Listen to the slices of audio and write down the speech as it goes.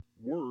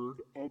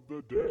word of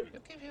the day. You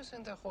keep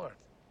using the word.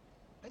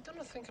 I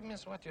don't think it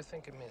means what you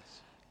think it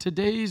means.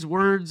 Today's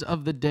words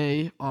of the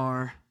day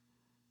are...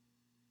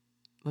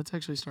 Let's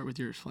actually start with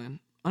yours, Flan.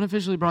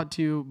 Unofficially brought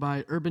to you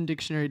by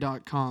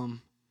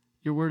UrbanDictionary.com.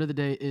 Your word of the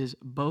day is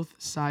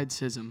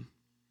both-sidesism.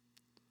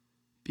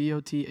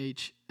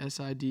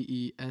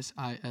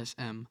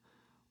 bothsidesism.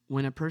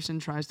 When a person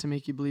tries to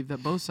make you believe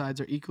that both sides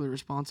are equally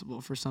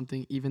responsible for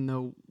something, even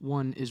though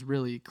one is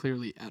really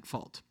clearly at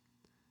fault.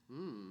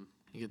 You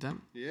get that?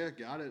 Yeah,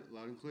 got it.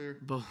 Loud and clear.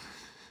 Both.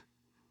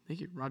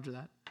 Thank you. Roger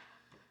that.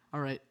 All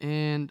right.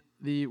 And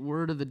the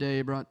word of the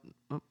day brought...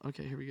 Oh,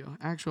 okay, here we go.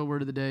 Actual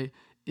word of the day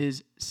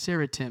is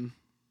seritim.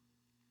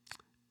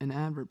 An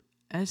adverb.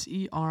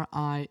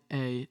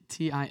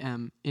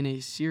 SERIATIM in a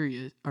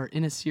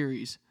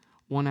series,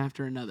 one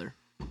after another.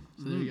 So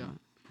there you go.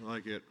 I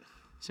like it.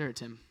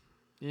 Seritim.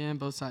 Yeah, and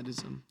both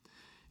sides.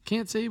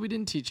 Can't say we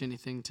didn't teach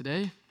anything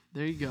today.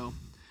 There you go.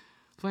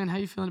 Flan, how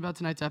you feeling about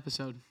tonight's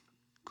episode?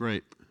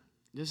 Great.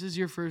 This is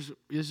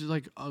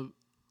like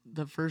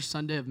the first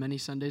Sunday of many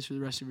Sundays for the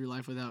rest of your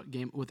life without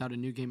a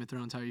new Game of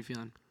Thrones. How are you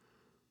feeling?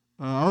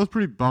 I was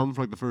pretty bummed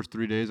for like the first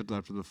 3 days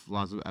after the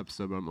last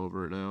episode, but I'm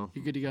over it now.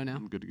 You're good to go now?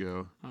 I'm good to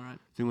go. All right.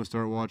 I think we'll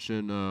start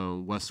watching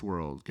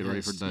Westworld. Get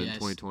ready for that in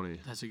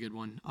 2020. That's a good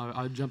one.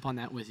 I'll jump on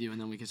that with you,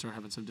 and then we can start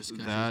having some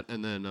discussions. That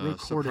and then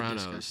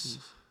Sopranos.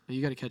 You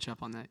got to catch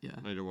up on that, yeah.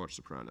 I need to watch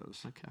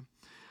Sopranos. Okay.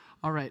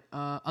 All right.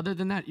 Other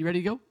than that, you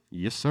ready to go?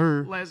 Yes,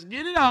 sir. Let's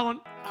get it on.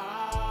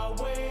 I'll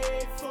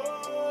wait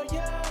for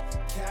ya,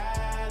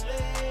 California.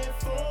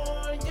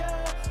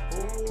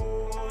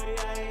 Oh,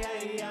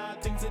 yeah.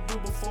 Things to do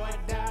before I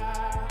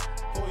die.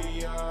 Oh,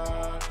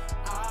 yeah.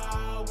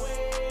 I'll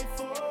wait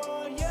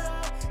for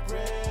ya,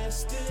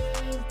 rest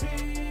in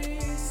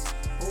peace.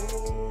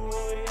 Oh,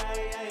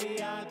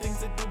 yeah. Things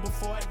to do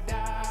before I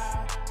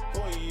die.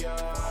 Oh,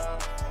 yeah.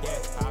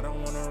 Yeah, I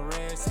don't wanna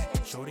rest.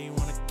 Shorty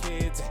want a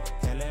kids.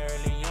 Hella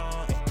early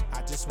on.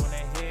 I just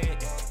wanna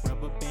hit.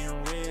 Rubber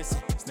band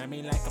wrist. Snap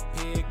me like a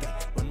pig.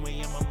 Runway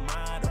in my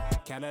model.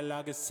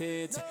 Catalog of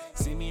hits.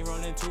 See me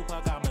rolling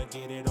Tupac. I'ma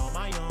get it on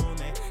my own.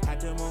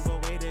 Had to move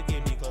away to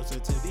get me closer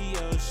to the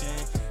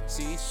ocean.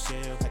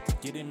 Seashell. Had to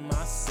get it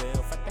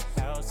myself. At the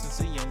house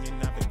since a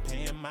youngin'. I've been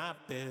paying my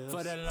bills.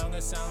 For the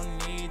longest, I don't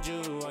need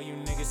you. All you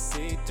niggas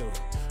see through.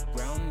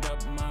 Round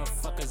up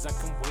motherfuckers I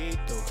can wait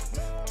through.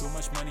 Too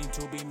much money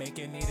to be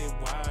making needed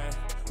wide.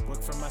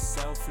 Work for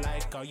myself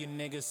like all you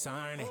niggas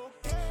aren't it.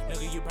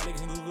 Nigga, you probably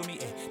can Google me,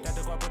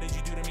 Dr. Guap, what did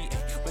you do to me,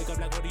 Wake up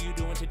like, what are you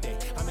doing today?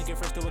 I make it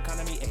fresh to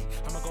economy,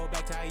 I'ma go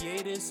back to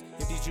hiatus.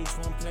 If these Jews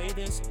won't play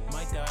this,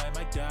 might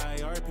die,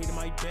 RP to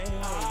my band.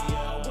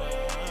 I'll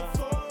wait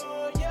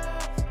for ya,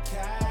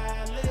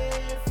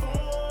 California.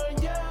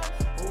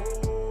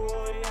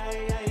 Oh,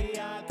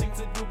 yeah. Things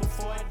to do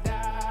before I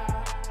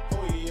die.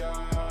 Oh,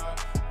 yeah.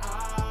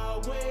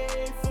 I'll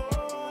wait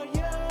for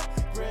ya,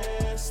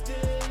 rest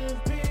in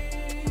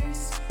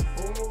peace.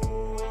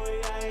 Oh,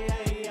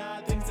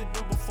 yeah. Things to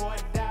do before I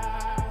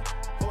die.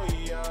 Oh,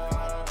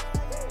 yeah.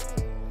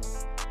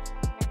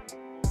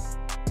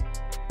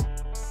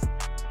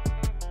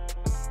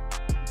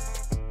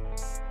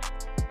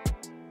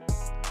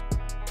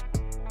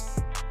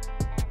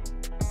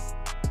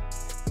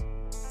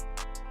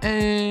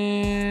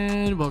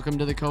 And welcome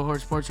to the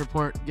Cohort Sports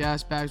Report,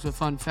 Gas Bags with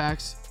Fun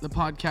Facts, the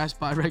podcast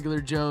by Regular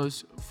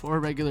Joes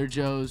for Regular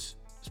Joes,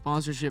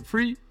 sponsorship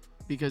free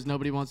because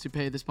nobody wants to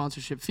pay the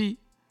sponsorship fee.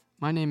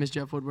 My name is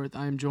Jeff Woodworth.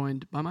 I am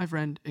joined by my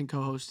friend and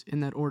co-host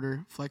in that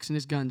order, flexing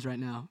his guns right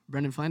now,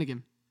 Brendan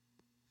Flanagan.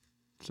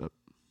 What's up?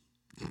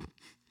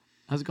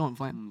 How's it going,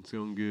 Flan? It's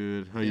going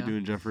good. How you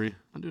doing, Jeffrey?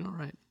 I'm doing all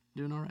right.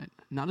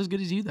 Not as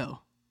good as you, though.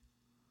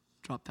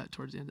 Drop that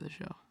towards the end of the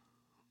show.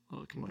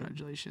 Well,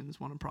 congratulations.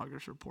 Want a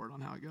progress report on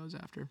how it goes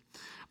after.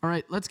 All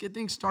right, let's get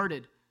things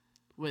started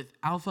with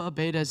Alpha,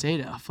 Beta,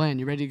 Zeta. Flan,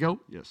 you ready to go?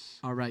 Yes.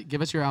 All right,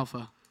 give us your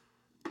Alpha.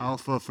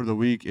 Alpha for the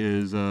week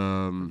is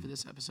For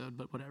this episode,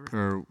 but whatever.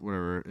 or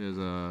whatever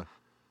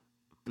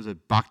is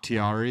it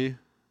Bakhtiari,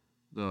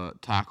 the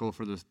tackle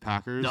for the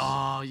Packers?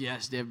 Oh,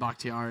 yes, Dave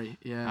Bakhtiari.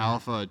 Yeah.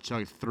 Alpha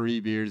chugged 3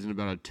 beers in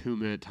about a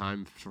 2-minute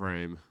time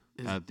frame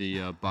at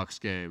the Bucks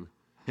game.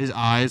 His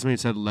eyes when he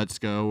said "Let's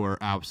go" were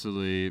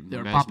absolutely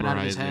were mesmerizing. popping out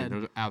of his head.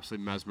 They were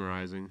absolutely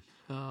mesmerizing.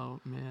 Oh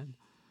man,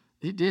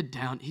 he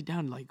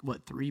downed like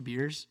what 3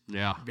 beers?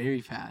 Yeah. Very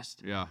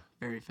fast. Yeah.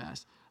 Very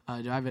fast.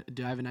 Do I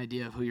have an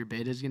idea of who your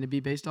beta is going to be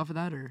based off of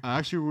that, or?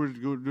 Actually,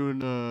 we're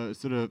doing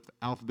instead of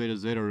Alpha Beta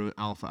Zeta, we're doing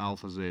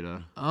Alpha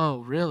Zeta. Oh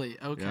really?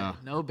 Okay. Yeah.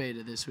 No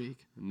beta this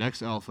week.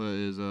 Next Alpha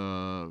is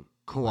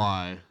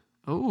Kawhi.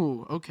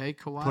 Oh, okay.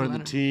 Kawhi Putting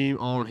Leonard. the team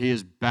on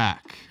his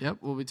back. Yep,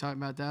 we'll be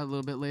talking about that a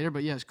little bit later.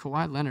 But yes,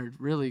 Kawhi Leonard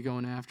really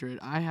going after it.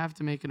 I have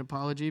to make an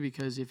apology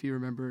because if you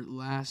remember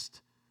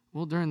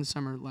during the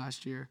summer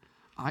last year,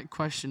 I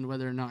questioned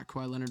whether or not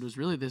Kawhi Leonard was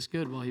really this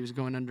good while he was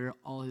going under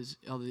all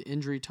the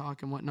injury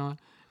talk and whatnot,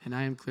 and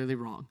I am clearly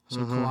wrong.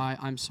 So Kawhi,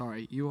 I'm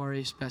sorry. You are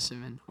a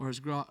specimen, or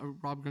as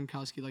Rob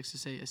Gronkowski likes to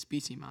say, a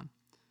specimen.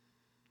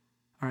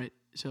 All right,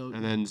 so...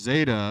 And then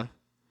Zeta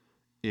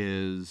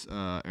is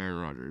Aaron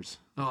Rodgers.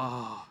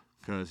 Oh,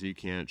 because he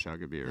can't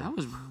chug a beer. That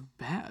was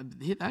bad.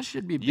 That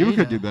should be You beta.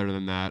 could do better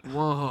than that.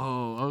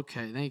 Whoa.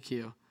 Okay. Thank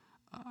you.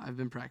 I've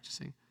been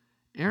practicing.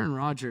 Aaron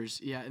Rodgers.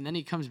 Yeah, and then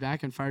he comes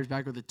back and fires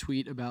back with a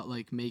tweet about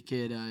like make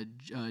it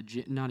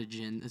not a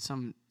gin. It's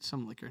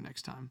some liquor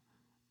next time.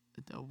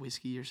 A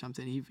whiskey or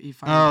something. He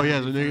fired. Oh back yeah,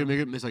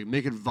 with it's like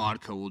make it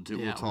vodka. We'll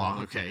Yeah, talk.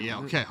 well, Okay, okay. yeah,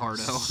 okay,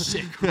 Hardo.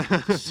 Sick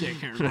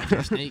Aaron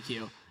Rodgers. Thank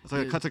you.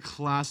 That's a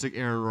classic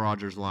Aaron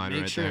Rodgers line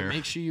Make right sure, there.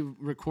 Make sure you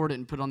record it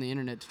and put it on the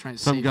internet to try and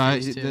Some save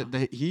guy, face,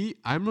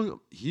 too.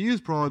 he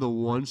is probably the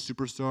one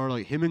superstar.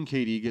 Like him and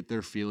KD get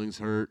their feelings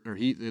hurt, or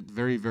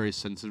very very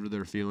sensitive to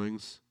their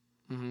feelings.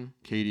 Mm-hmm.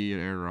 KD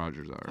and Aaron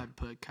Rodgers are. I'd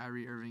put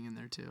Kyrie Irving in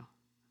there too.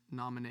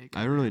 Nominate.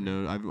 I don't really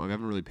know. I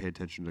haven't really paid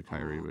attention to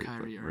Kyrie.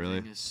 Kyrie Irving really.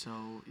 is so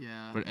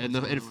But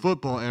in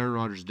football, Aaron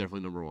Rodgers is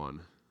definitely number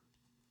one.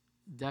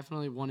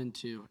 Definitely 1 and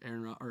 2.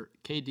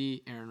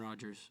 KD, Aaron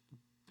Rodgers,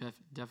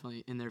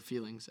 definitely in their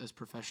feelings as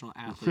professional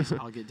athletes.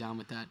 I'll get down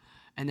with that.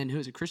 And then who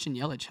is it? Christian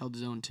Yelich held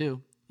his own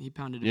too. He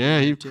pounded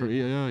it.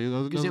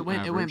 Because it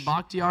went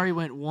Bakhtiari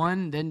went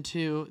 1, then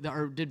 2.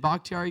 Or did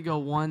Bakhtiari go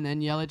 1,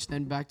 then Yelich,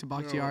 then back to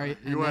Bakhtiari,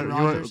 and then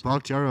Rodgers?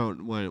 Bakhtiari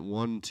went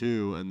 1,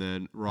 2, and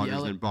then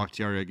Rodgers, then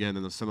Bakhtiari again,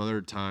 and then some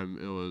other time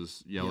it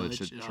was Yelich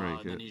that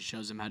drank it. Then he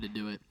shows him how to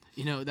do it.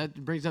 You know,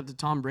 that brings up to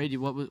Tom Brady.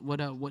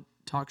 What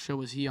talk show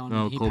was he on?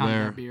 Oh, he Colbert.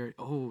 pounded that beer.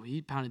 Oh,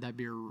 he pounded that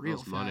beer real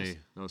fast. Money.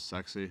 That was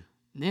sexy.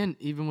 And then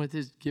even with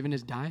given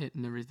his diet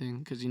and everything,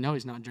 because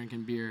he's not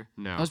drinking beer.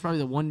 No. That was probably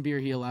the one beer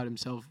he allowed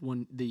himself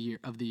the year.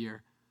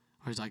 Where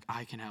he's like,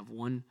 I can have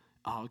one.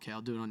 Oh, okay,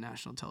 I'll do it on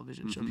national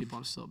television. Show people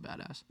I'm still a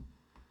badass.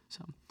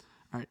 So,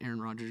 all right,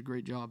 Aaron Rodgers,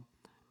 great job.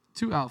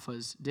 2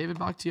 alphas, David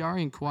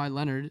Bakhtiari and Kawhi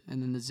Leonard,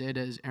 and then the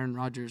Zeta is Aaron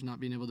Rodgers not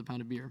being able to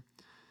pound a beer.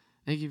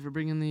 Thank you for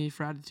bringing the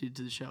FRATITUDE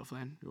to the show,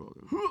 Flan. You're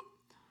welcome.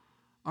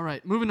 All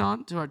right, moving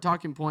on to our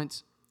talking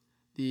points.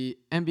 The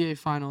NBA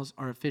Finals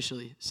are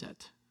officially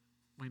set.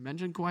 We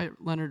mentioned Kawhi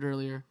Leonard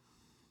earlier.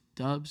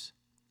 Dubs,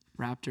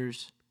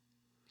 Raptors,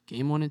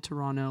 Game 1 in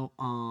Toronto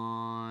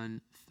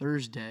on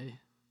Thursday.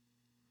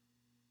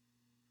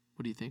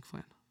 What do you think,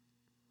 Flan?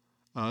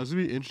 This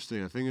would be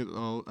interesting. I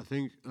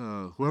think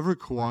whoever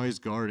Kawhi's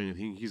guarding, I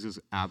think he's just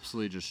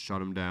absolutely just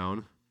shut him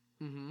down.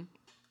 Mm-hmm.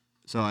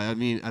 So I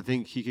mean, I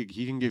think he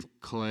can give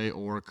Clay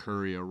or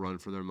Curry a run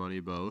for their money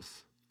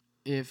both.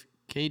 If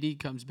KD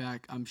comes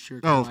back, I'm sure.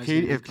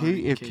 If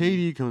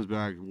KD comes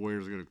back,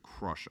 Warriors are gonna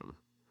crush him.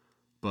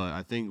 But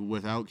I think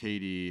without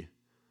KD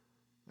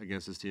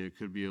against this team, it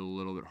could be a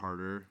little bit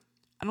harder.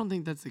 I don't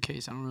think that's the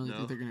case. I don't really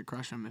think they're going to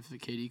crush him if the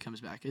KD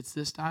comes back. It's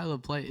the style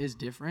of play is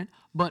different.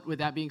 But with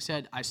that being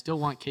said, I still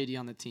want KD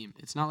on the team.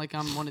 It's not like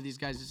I'm one of these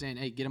guys who's saying,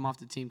 hey, get him off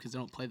the team because they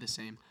don't play the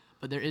same.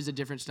 But there is a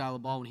different style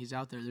of ball when he's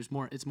out there. It's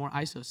more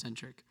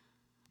ISO-centric.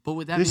 But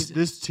with that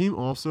this team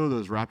also,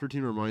 this Raptor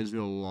team reminds me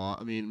a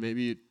lot. I mean,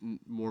 maybe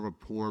more of a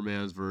poor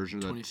man's version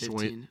of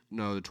 2015.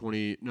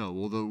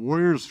 The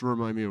Warriors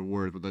remind me of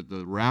Warriors, but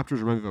the Raptors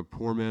remind me of a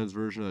poor man's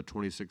version of the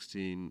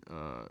 2016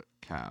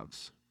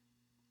 Cavs.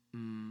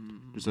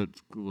 Just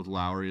with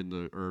Lowry and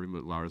the Irving,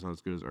 but Lowry's not as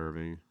good as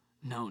Irving.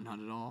 No, not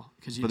at all.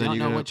 Because you don't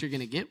know what you're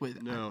going to get with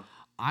it. No.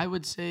 I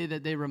would say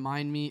that they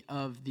remind me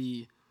of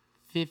the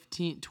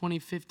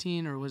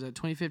 2015 or was it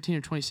 2015 or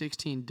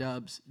 2016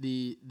 Dubs,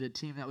 the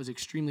team that was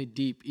extremely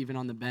deep even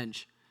on the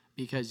bench,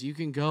 because you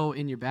can go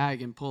in your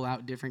bag and pull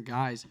out different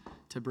guys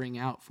to bring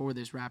out for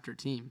this Raptor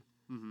team.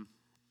 Mm-hmm.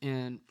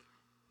 And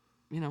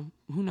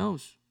who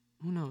knows?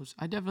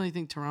 I definitely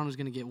think Toronto's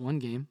going to get 1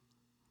 game,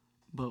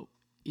 but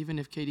even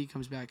if KD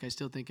comes back, I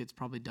still think it's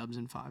probably Dubs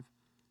in 5.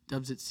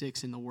 Dubs at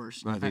 6 in the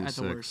worst. I think at 6.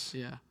 the worst,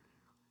 yeah.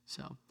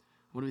 So,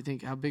 what do we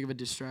think? How big of a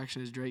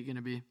distraction is Drake going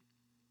to be?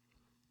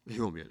 He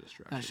won't be a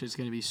distraction. That shit's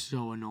gonna be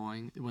so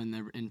annoying when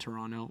they're in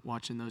Toronto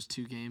watching those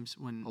 2 games.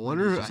 I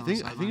wonder. I think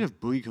if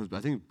Boogie comes back,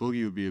 I think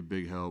Boogie would be a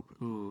big help.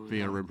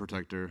 Being a rim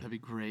protector. That'd be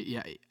great.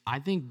 Yeah, I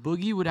think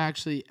Boogie would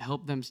actually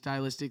help them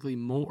stylistically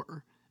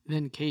more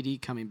than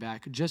KD coming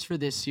back just for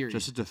this series.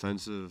 Just a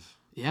defensive.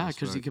 Yeah,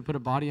 because he could put a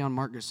body on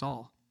Marc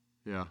Gasol.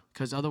 Yeah.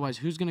 Because otherwise,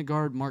 who's gonna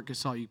guard Marc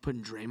Gasol? You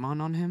putting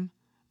Draymond on him?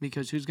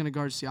 Because who's gonna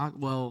guard Siakam?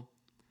 Well,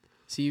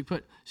 you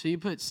put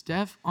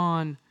Steph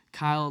on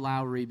Kyle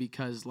Lowry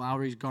because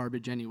Lowry's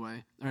garbage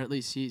anyway, or at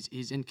least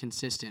he's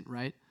inconsistent,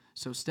 right?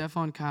 So Steph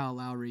on Kyle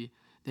Lowry,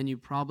 then you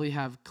probably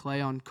have Clay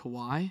on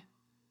Kawhi.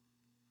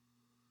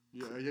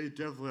 Yeah, you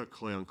definitely have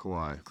Clay on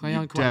Kawhi. Clay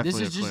on Kawhi.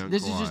 This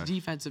is just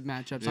defensive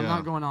matchups. Yeah. I'm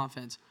not going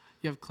offense.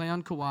 You have Clay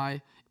on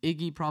Kawhi.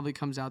 Iggy probably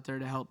comes out there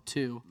to help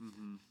too.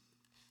 Mm-hmm.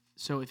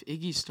 So if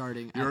Iggy's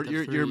starting,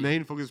 your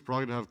main focus is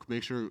probably to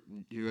make sure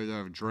you guys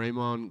have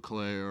Draymond,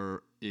 Clay,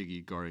 or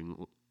Iggy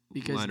guarding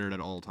Leonard at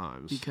all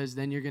times. Because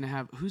then you're gonna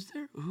have who's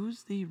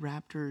the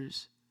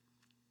Raptors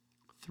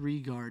 3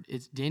 guard?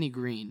 It's Danny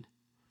Green,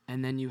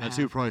 and then that's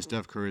who probably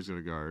Steph Curry's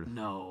gonna guard.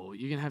 No,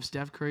 you're gonna have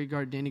Steph Curry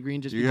guard Danny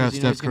Green just you because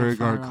have Steph Curry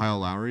guard Kyle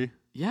Lowry.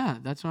 Yeah,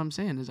 that's what I'm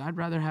saying. Is I'd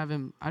rather have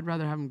him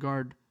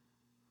guard.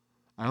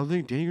 I don't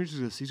think Danny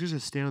Green's he's just gonna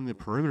stand on the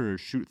perimeter and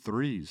shoot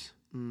threes.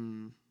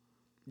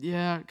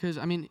 Yeah, because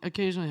I mean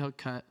occasionally he'll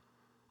cut.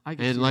 I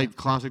can And see like that.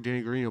 classic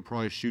Danny Green, he'll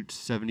probably shoot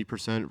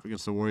 70%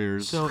 against the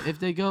Warriors. So if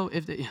they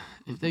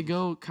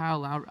go Kyle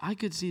Lowry, I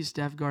could see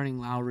Steph guarding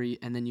Lowry,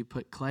 and then you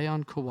put Clay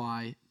on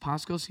Kawhi.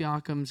 Pascal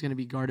Siakam's going to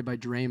be guarded by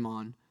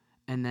Draymond,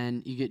 and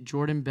then you get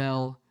Jordan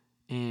Bell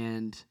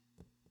and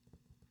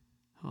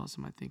who else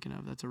am I thinking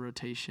of? That's a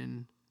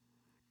rotation.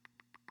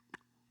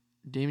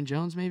 Damon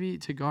Jones maybe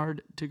to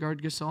guard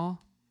Gasol,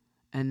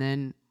 and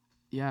then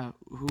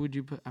who would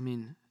you put? I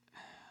mean,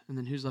 and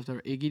then who's left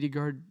over? Iggy to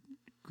guard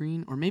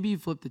Green, or maybe you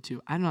flip the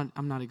two. I'm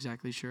not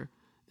exactly sure.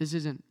 This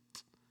isn't.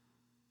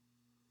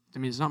 I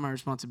mean, it's not my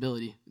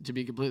responsibility, to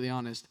be completely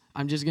honest.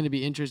 I'm just going to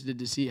be interested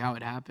to see how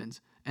it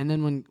happens. And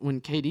then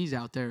when KD's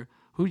out there,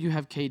 who do you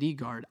have KD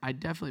guard? I'd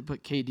definitely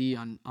put KD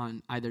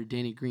on either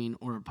Danny Green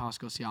or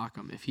Pascal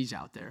Siakam if he's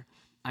out there.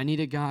 I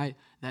need a guy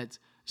that's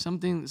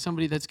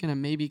somebody that's going to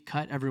maybe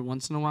cut every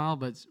once in a while,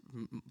 but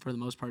for the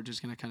most part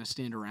just going to kind of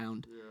stand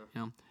around. Yeah.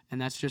 You know? And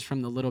that's just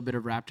from the little bit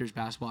of Raptors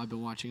basketball I've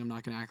been watching. I'm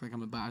not going to act like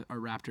I'm a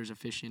Raptors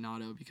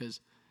aficionado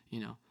because,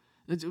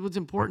 what's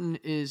important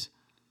is,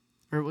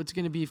 or what's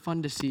going to be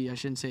fun to see, I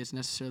shouldn't say it's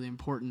necessarily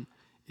important,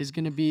 is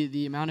going to be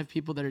the amount of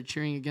people that are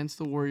cheering against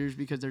the Warriors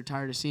because they're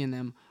tired of seeing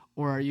them,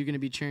 or are you going to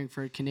be cheering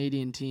for a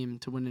Canadian team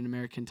to win an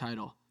American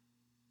title?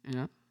 You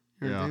know?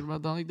 You ever think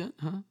about that like that?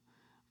 Huh?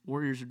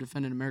 Warriors are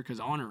defending America's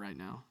honor right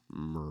now.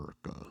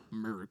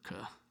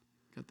 America.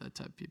 Got that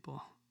type of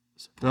people.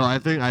 No, I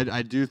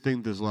do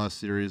think this last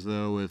series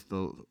though with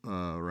the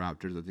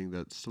Raptors, I think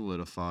that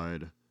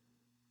solidified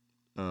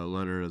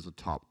Leonard as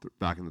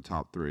back in the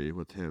top three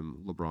with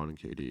him, LeBron, and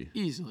KD.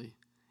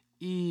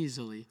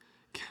 Easily.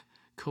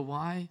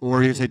 Kawhi.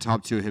 Or you can say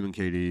top two, him and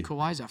KD.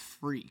 Kawhi's a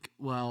freak.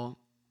 Well,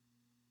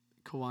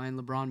 Kawhi and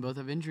LeBron both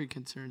have injury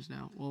concerns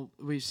now. Well,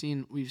 we've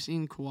seen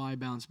Kawhi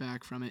bounce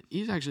back from it.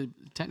 He's actually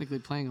technically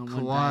playing on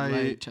one bad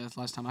leg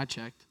last time I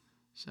checked.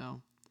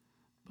 So,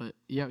 but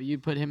yeah,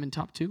 you'd put him in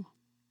top two.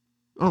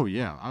 Oh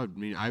yeah,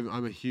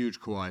 I'm a huge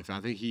Kawhi fan.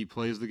 I think he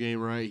plays the game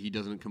right. He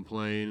doesn't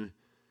complain.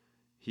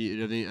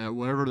 I think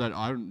whatever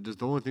that. Just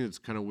the only thing that's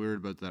kind of weird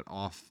about that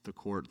off the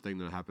court thing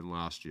that happened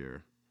last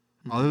year.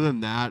 Mm-hmm. Other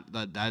than that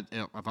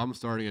if I'm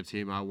starting a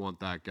team, I want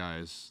that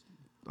guy's.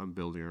 I'm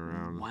building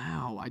around.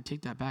 Wow, I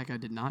take that back. I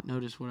did not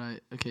notice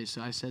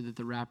so I said that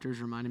the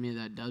Raptors reminded me of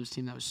that Dubs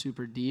team that was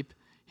super deep.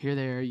 Here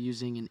they are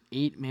using an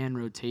 8-man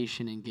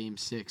rotation in Game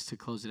 6 to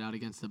close it out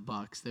against the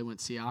Bucks. They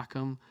went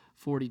Siakam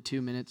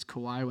 42 minutes,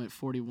 Kawhi went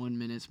 41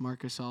 minutes,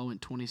 Marc Gasol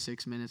went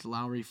 26 minutes,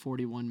 Lowry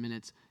 41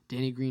 minutes,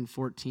 Danny Green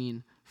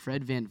 14,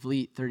 Fred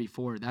VanVleet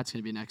 34. That's going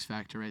to be an X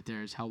factor right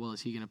there. Is how well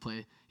is he going to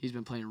play? He's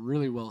been playing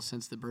really well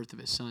since the birth of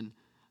his son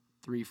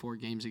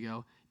 3-4 games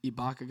ago.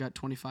 Ibaka got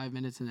 25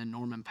 minutes, and then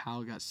Norman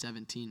Powell got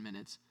 17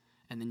 minutes.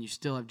 And then you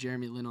still have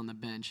Jeremy Lin on the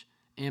bench,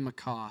 and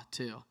McCaw,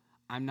 too.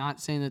 I'm not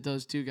saying that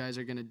those two guys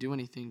are going to do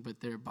anything, but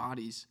they're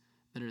bodies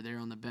that are there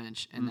on the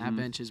bench, and that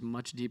bench is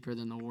much deeper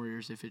than the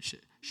Warriors if it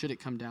should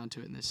it come down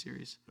to it in this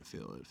series. I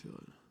feel it.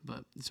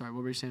 But, sorry,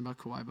 what were you saying about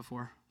Kawhi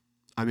before?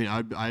 I mean,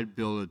 I'd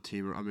build a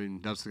team. I mean,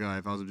 that's the guy,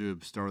 if I was to do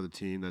a start of the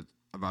team, that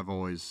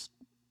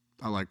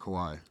I like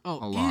Kawhi a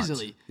lot.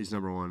 Easily. He's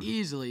number one.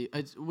 Easily.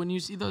 When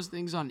you see those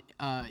things on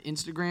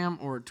Instagram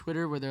or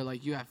Twitter where they're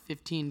like, you have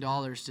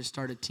 $15 to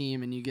start a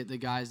team and you get the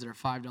guys that are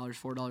 $5, $4,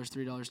 $3,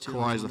 $2.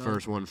 Kawhi's the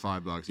first one,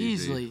 $5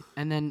 easily.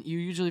 And then you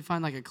usually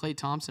find like a Klay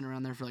Thompson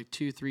around there for like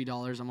 $2,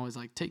 $3. I'm always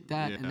like, take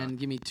that and then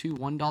give me two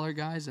 $1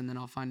 guys, and then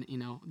I'll find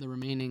the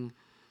remaining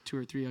 2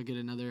 or 3. I'll get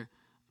another,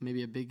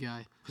 maybe a big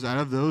guy. Because out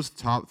of those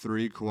top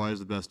 3, Kawhi is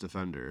the best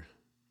defender.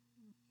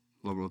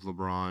 With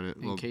LeBron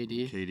and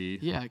KD.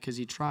 Yeah, because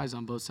he tries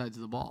on both sides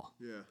of the ball.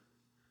 Yeah.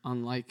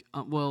 Unlike,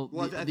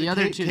 the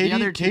other two.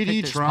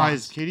 KD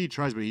tries. KD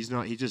tries, but he's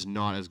not. He's just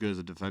not as good as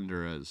a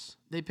defender as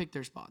they pick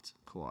their spots.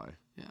 Kawhi.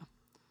 Yeah.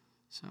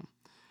 So,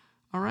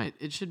 all right,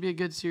 it should be a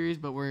good series,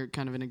 but we're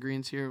kind of in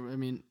agreement here. I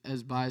mean,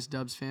 as biased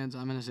Dubs fans,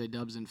 I'm gonna say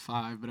Dubs in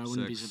 5, but I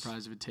wouldn't be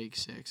surprised if it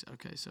takes 6.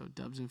 Okay, so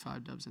Dubs in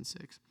 5, Dubs in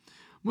 6.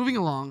 Moving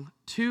along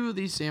to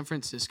the San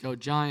Francisco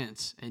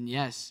Giants. And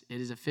yes, it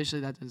is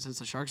officially that since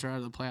the Sharks are out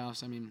of the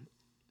playoffs, I mean,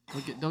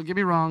 don't get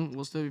me wrong,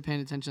 we'll still be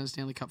paying attention to the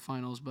Stanley Cup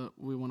Finals, but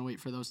we want to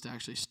wait for those to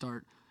actually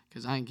start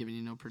because I ain't giving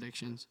you no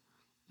predictions.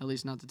 At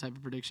least not the type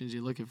of predictions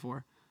you're looking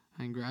for.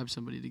 I can grab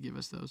somebody to give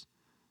us those,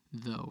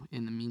 though,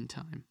 in the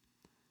meantime.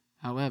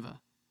 However,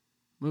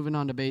 moving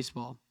on to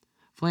baseball.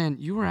 Flan,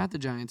 you were at the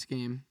Giants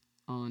game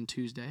on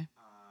Tuesday.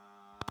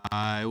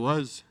 I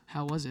was.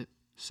 How was it?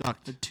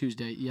 Sucked.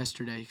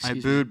 Yesterday. I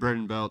booed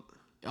Brendan Belt.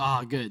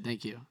 Oh, good.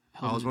 Thank you.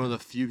 I was one of the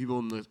few people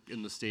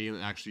in the stadium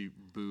that actually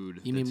booed.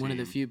 You mean one of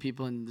the few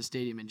people in the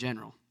stadium in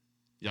general?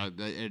 Yeah,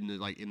 in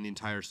the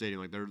entire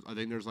stadium. Like I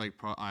think there's like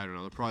I don't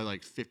know. There's probably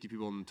like 50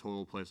 people in the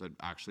total place that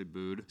actually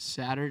booed.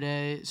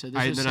 Saturday. So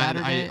this was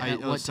Saturday.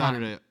 At what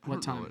time?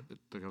 What time? I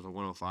think it was a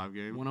 105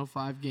 game.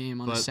 105 game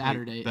on a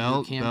Saturday. Like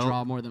you can't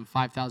draw more than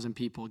 5,000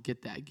 people.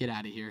 Get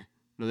out of here.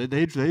 No,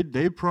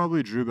 they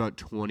probably drew about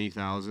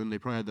 20,000. They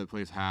probably had that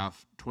place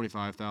half,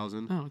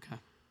 25,000. Oh, okay.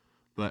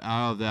 But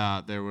out of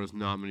that, there was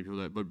not many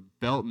people but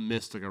Belt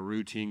missed like a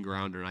routine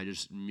grounder,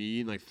 and me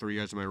and like 3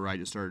 guys to my right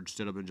just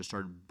stood up and just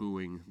started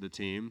booing the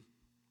team.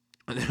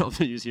 And then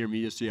also you just hear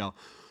me just yell,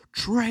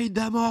 "Trade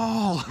them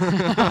all!"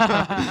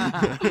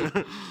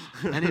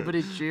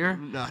 Anybody cheer?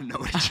 No,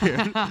 nobody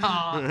cheered.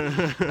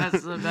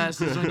 That's the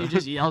best. Is when you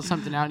just yell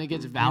something out and it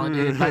gets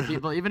validated by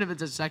people, even if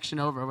it's a section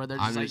over where they're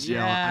just I'm like, just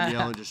yeah, I'm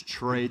yelling, just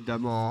trade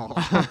them all.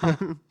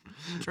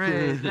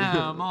 trade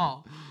them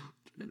all.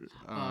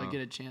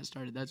 Get a chant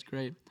started. That's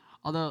great.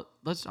 Although,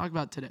 let's talk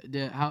about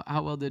today.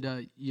 How well did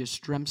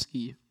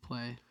Yastrzemski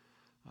play?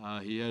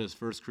 He had his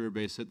first career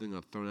base hit, then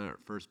got thrown out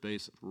at first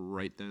base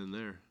right then and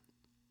there.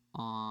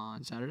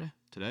 On Saturday?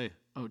 Today.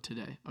 Oh,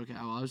 today. Okay.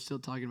 Well, I was still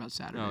talking about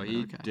Saturday. No,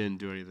 he didn't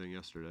do anything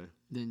yesterday.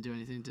 Didn't do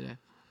anything today.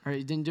 All right,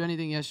 he didn't do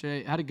anything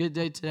yesterday. Had a good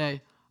day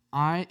today.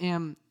 I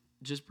am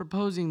just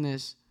proposing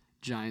this,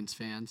 Giants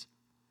fans,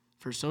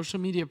 for social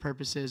media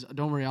purposes.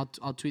 Don't worry,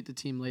 I'll tweet the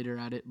team later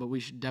at it, but we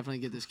should definitely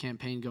get this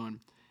campaign going.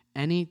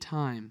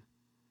 Anytime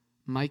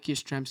Mike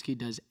Yastrzemski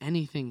does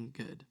anything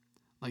good,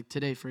 like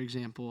today, for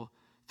example,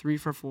 3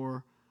 for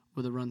 4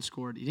 with a run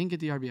scored. He didn't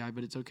get the RBI,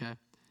 but it's okay.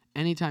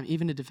 Anytime,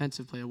 even a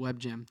defensive play, a web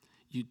gem,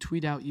 you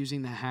tweet out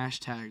using the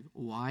hashtag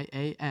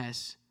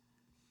YAS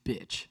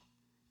bitch.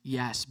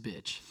 Yas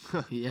bitch.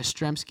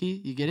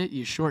 Yastrzemski, you get it?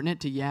 You shorten it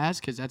to Yas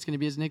because that's going to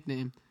be his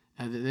nickname.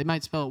 They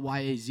might spell it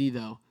YAZ,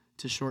 though,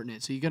 to shorten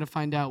it. So you got to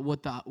find out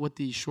what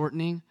the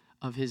shortening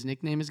of his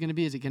nickname is going to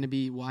be. Is it going to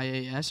be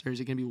YAS or is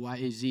it going to be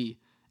YAZ?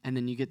 And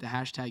then you get the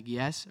hashtag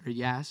yes or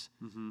Yas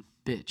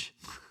bitch.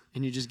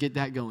 And you just get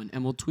that going.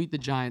 And we'll tweet the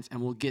Giants,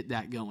 and we'll get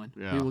that going.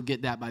 Yeah. We will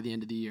get that by the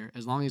end of the year.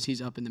 As long as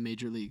he's up in the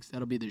major leagues.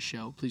 That'll be the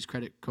show. Please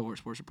credit Cohort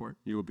Sports Report.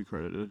 You will be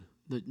credited.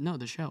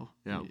 The show.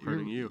 Yeah, I'm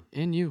crediting you.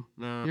 And you.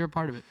 No. You're a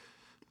part of it.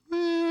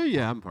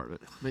 Yeah, I'm part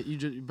of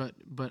it. But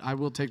but I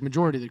will take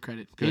majority of the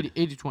credit. Good.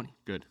 80-20.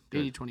 Good.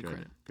 80-20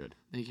 credit. Good.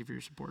 Thank you for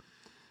your support.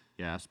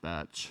 Yes,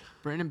 batch.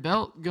 Brandon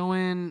Belt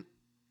going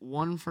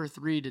 1 for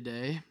 3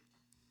 today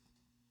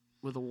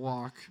with a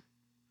walk.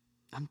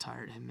 I'm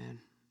tired of him, man.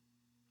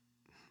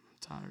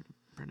 I'm tired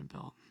of Brandon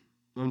Belt.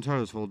 I'm tired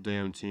of this whole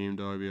damn team,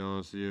 dog, to be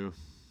honest with you.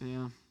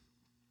 Yeah.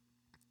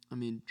 I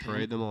mean,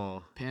 Trade them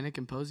all. Panic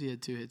and Posey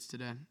had 2 hits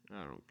today.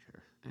 I don't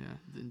care. Yeah,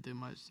 didn't do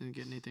much. Didn't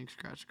get anything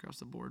scratched across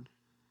the board.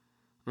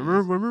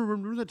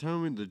 Remember that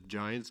time when the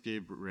Giants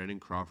gave Brandon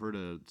Crawford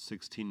a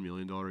 $16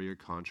 million a year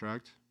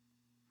contract?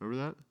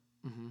 Remember that?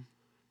 Mm-hmm.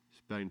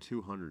 He's batting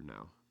 200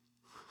 now.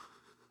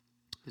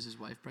 Is his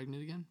wife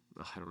pregnant again?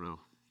 I don't know.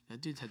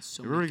 That dude's had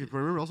so Remember, many kids.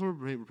 remember also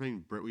we're paying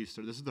Brett. This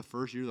is the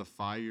first year of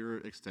the 5-year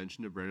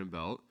extension to Brandon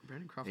Belt.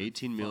 Brandon Crawford.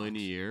 $18 million a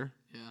year.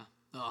 Yeah.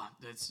 Oh,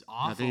 that's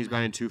awful. I think he's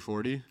batting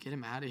 240. Get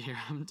him out of here.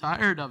 I'm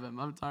tired of him.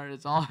 I'm tired.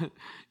 It's all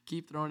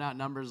keep throwing out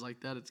numbers like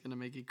that. It's gonna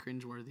make it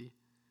cringeworthy.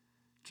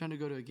 Trying to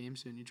go to a game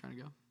soon. You trying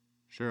to go?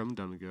 Sure, I'm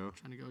down to go.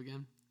 Trying to go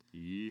again?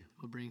 Yeah.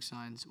 We'll bring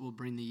signs. We'll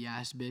bring the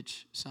Yas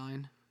bitch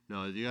sign.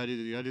 No, you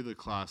gotta do the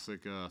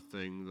classic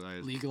thing.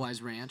 That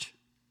Legalized ranch.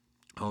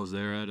 I was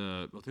there at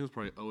I think it was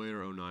probably 08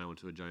 or 09. I went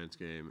to a Giants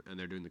game, and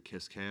they're doing the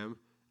kiss cam,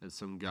 and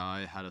some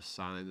guy had a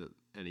sign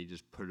and he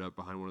just put it up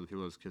behind one of the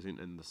people that was kissing,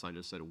 and the sign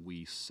just said,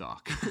 "We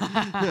suck."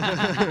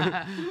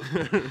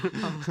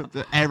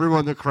 Everyone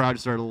in the crowd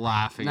started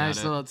laughing at it.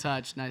 Nice little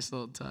touch. Nice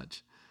little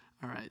touch.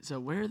 All right, so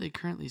where are they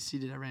currently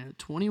seated at right now?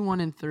 21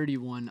 and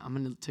 31. I'm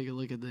going to take a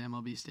look at the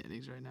MLB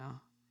standings right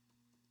now.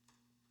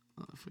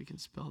 If we can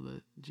spell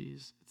the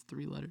G's. It's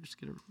 3 letters.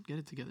 Get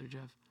it together,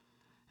 Jeff.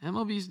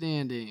 MLB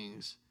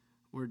standings.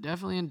 We're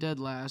definitely in dead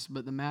last,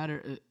 but the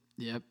matter...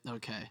 yep,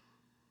 okay.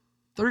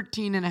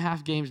 13 and a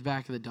half games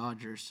back of the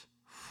Dodgers.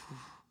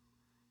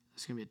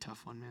 It's going to be a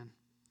tough one, man.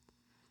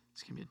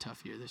 It's going to be a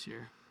tough year this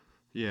year.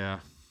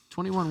 Yeah.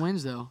 21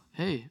 wins, though.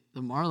 Hey,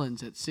 the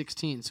Marlins at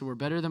 16, so we're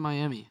better than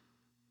Miami.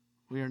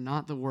 We are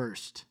not the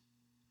worst.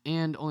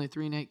 And only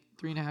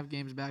 3.5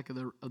 games back of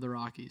the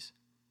Rockies.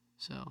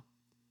 So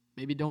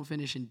maybe don't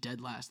finish in dead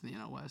last in the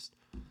NL West.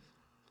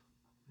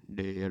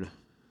 Dead.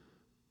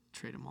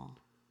 Trade them all.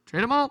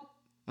 Trade them all.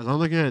 As I'm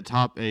looking at a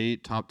top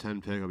 8, top 10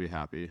 pick, I'll be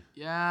happy.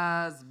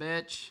 Yes,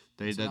 bitch.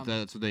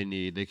 That's what they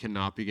need. They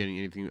cannot be getting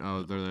anything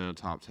other than a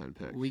top 10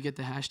 pick. We get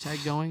the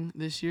hashtag going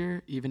this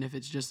year, even if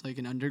it's just like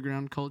an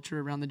underground culture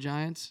around the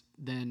Giants,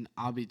 then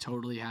I'll be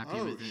totally happy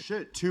with it. Oh,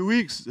 shit. 2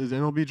 weeks is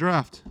MLB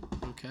draft.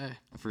 Okay.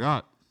 I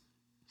forgot.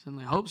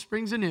 Suddenly hope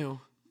springs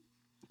anew.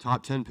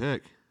 Top 10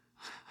 pick.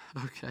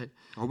 Okay.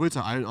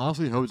 I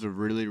honestly hope it's a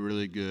really,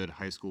 really good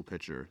high school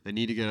pitcher. They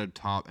need to get a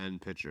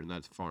top-end pitcher, and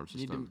that's farm You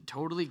system. need to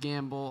totally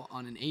gamble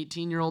on an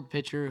 18-year-old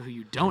pitcher who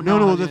you don't No,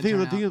 know. how the he's gonna thing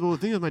turn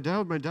out. is,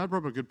 my dad brought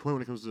up a good point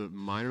when it comes to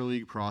minor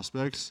league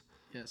prospects.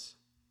 Yes.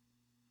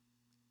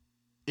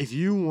 If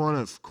you want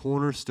a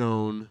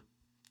cornerstone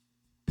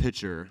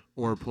pitcher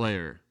or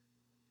player,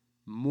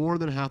 more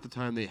than half the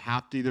time they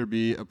have to either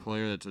be a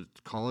player that's a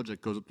college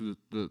that goes up through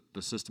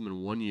the system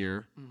in 1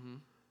 year. Mm-hmm.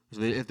 So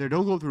if they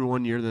don't go through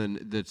 1 year, then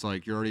that's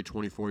like you're already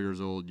 24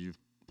 years old.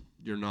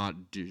 You're not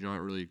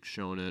really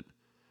showing it.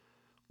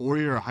 Or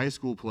you're a high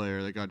school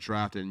player that got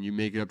drafted and you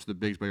make it up to the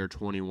bigs by your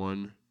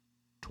 21,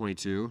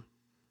 22.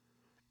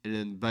 And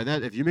then by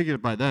that, if you make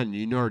it by then,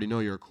 you already know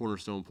you're a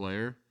cornerstone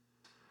player.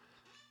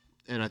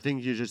 And I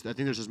think there's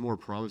just more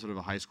promise out of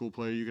a high school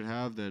player you could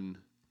have than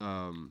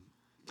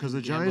because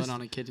the gambling Giants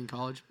on a kid in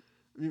college.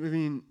 I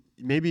mean,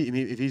 maybe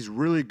if he's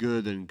really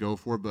good, then go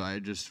for it. But I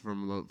just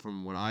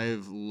from what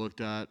I've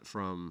looked at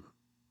from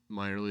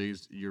minor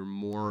leagues, you're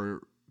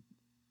more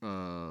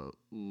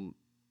probably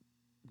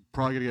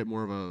gonna get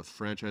more of a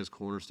franchise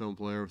cornerstone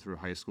player through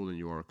high school than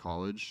you are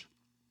college.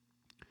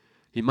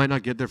 He might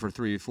not get there for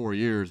 3-4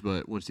 years,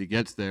 but once he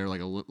gets there, like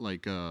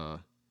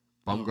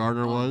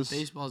Bumgarner was.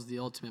 Baseball's the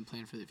ultimate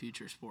plan for the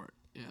future sport.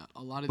 Yeah,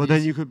 a lot of. But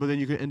then you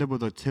could end up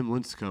with a Tim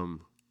Lincecum,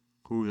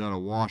 who's out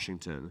of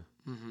Washington.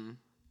 Mm-hmm.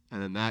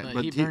 And then that,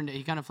 but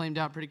he kind of flamed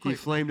out pretty quick. He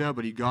flamed out,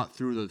 but he got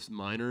through the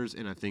minors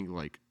in I think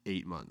like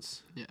 8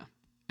 months. Yeah.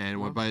 And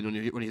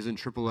when he's in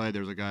AAA,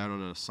 there's a guy out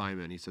on an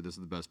assignment. He said this is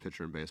the best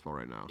pitcher in baseball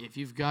right now. If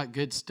you've got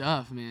good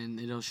stuff, man,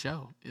 it'll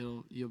show.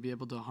 You'll be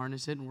able to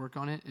harness it and work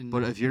on it.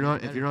 But if you're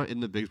not in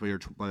the bigs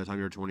by the time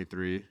you're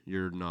 23,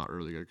 you're not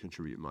really going to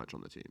contribute much on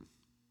the team.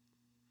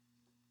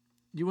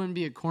 You wouldn't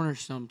be a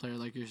cornerstone player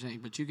like you're saying,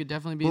 but you could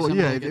definitely be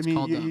somebody that gets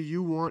called up.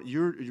 You want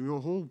your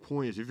whole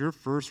point is if your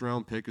first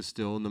round pick is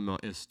still in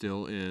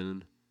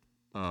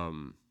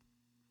the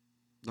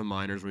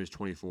minors when he's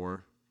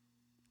 24.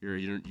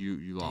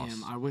 You lost.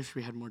 Damn, I wish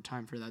we had more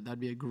time for that.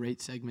 That'd be a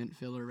great segment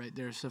filler right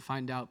there. So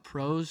find out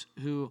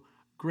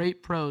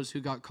great pros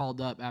who got called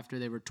up after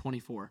they were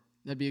 24.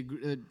 That'd be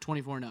a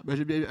 24 and up. But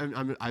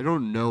I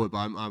don't know it,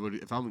 but I would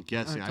if I'm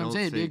guessing. I don't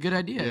think it'd be a good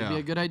idea. Yeah, It'd be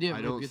a good idea.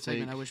 I don't good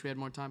segment. I wish we had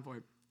more time for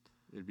it.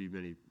 It'd be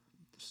many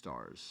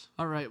stars.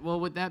 All right. Well,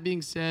 with that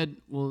being said,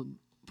 we'll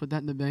put that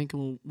in the bank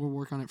and we'll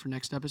work on it for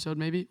next episode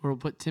maybe, or we'll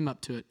put Tim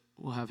up to it.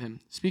 We'll have him.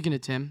 Speaking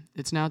of Tim,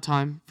 it's now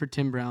time for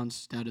Tim Brown's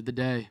stat of the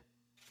day.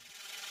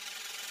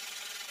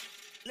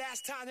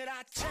 Last time that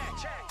I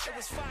checked, it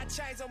was 5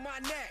 chains on my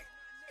neck.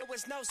 It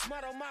was no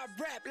smut on my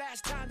rep.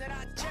 Last time that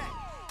I checked,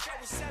 I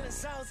was selling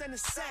zones in the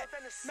set.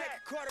 Make a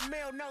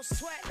 $250,000, no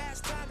sweat.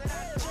 Last time that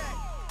I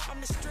checked, I'm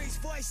the streets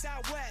voice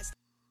out west.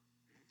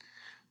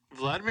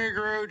 Vladimir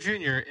Guerrero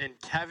Jr. and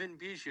Kevin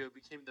Pagenaud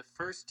became the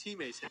first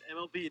teammates in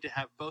MLB to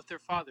have both their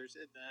fathers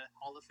in the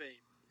Hall of Fame.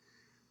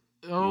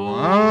 Oh,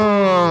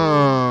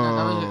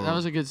 wow. That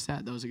was a good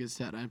stat.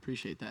 I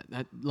appreciate that.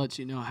 That lets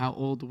you know how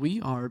old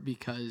we are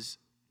because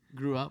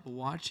grew up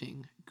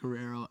watching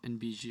Guerrero and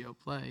Pagenaud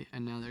play,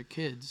 and now their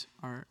kids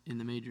are in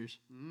the majors.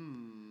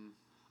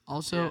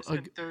 Also, yes,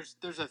 and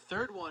there's a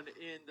third one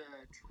in the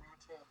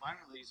Toronto minor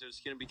leagues that's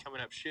going to be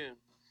coming up soon.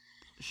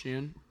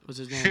 Shun was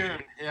his name.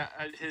 Shun, yeah,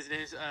 his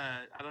name's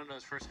I don't know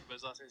his first name, but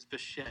his last name is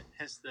Bichette.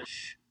 Hence the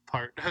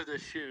part of the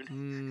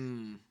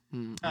Shun.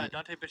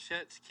 Dante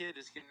Bichette's kid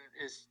is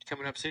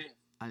coming up soon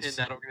in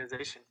that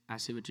organization. I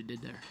see what you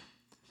did there.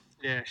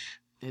 Yes.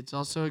 It's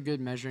also a good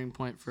measuring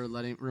point for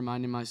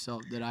reminding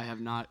myself that I have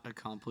not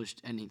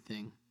accomplished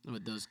anything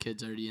with those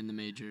kids already in the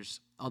majors.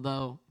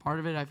 Although part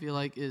of it I feel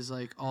like is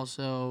like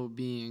also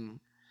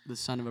being the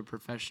son of a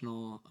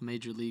professional, a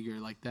major leaguer,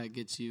 like that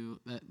gets you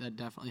that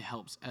definitely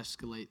helps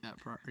escalate that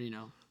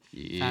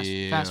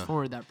fast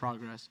forward that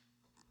progress.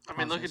 I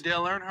mean, look at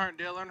Dale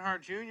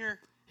Earnhardt Jr.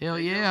 Hell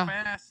they yeah. Go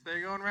fast.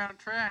 They're going around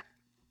track.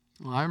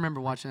 Well, I remember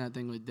watching that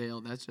thing with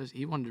Dale. That's just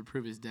he wanted to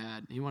prove his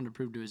dad. He wanted to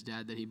prove to his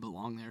dad that he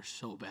belonged there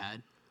so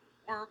bad.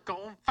 We're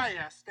going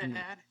fast,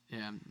 Dad.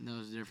 Yeah, that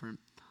was different.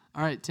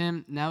 All right,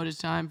 Tim. Now it is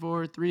time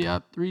for 3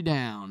 Up, 3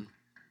 Down.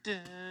 Dun,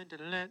 dun,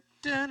 dun,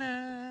 dun,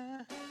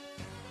 dun.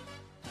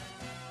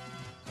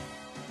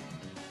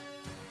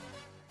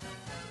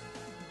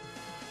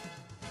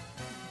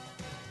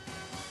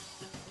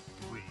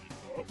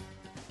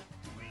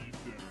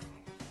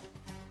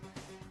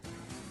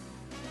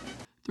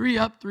 Three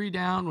up, 3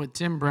 down with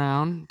Tim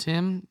Brown.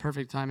 Tim,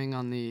 perfect timing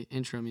on the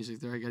intro music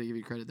there. I got to give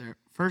you credit there.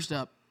 First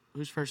up,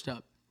 who's first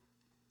up?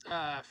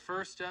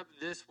 First up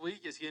this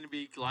week is going to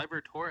be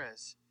Gleyber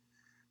Torres.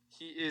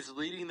 He is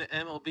leading the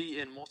MLB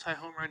in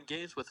multi-home run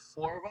games with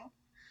 4 of them.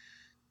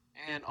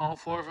 And all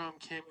 4 of them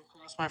came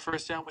across my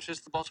first down, which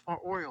is the Baltimore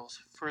Orioles,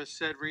 for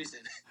said reason.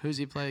 Who's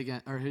he play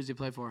again, or who's he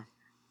play for?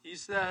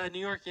 He's the New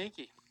York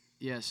Yankee.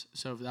 Yes,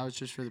 so that was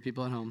just for the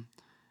people at home.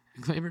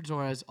 Gleyber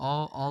Torres,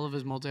 all of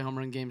his multi-home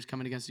run games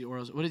coming against the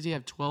Orioles. What does he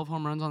have, 12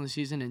 home runs on the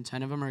season, and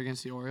 10 of them are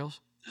against the Orioles?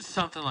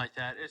 Something like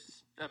that.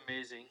 It's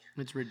amazing.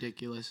 It's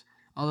ridiculous.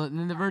 Although,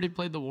 and they've already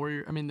played the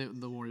Warriors. I mean,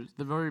 the Warriors.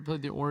 They've already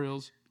played the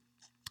Orioles,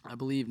 I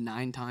believe,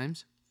 9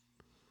 times.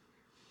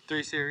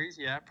 3 series,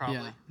 yeah,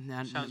 probably.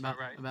 Yeah, sounds about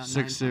right. About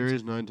 6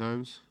 series, 9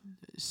 times.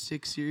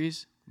 6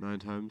 series. 9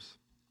 times.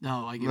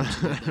 No, I get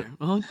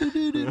what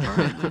you did there. All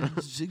right,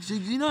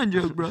 669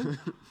 joke, bro.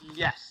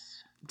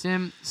 Yes.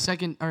 Tim,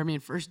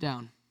 first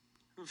down.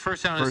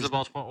 First down is the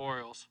Baltimore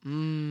Orioles.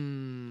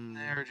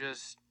 They're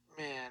just,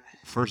 man.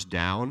 First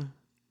down?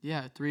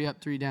 Yeah, 3 up,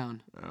 3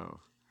 down. Oh.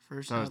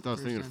 First I up,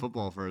 was thinking down.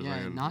 football for a Yeah,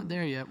 second. not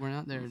there yet. We're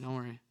not there. Don't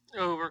worry.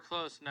 Oh, we're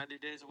close. 90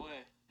 days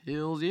away.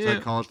 Hills, Is yeah.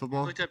 that college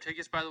football? I looked up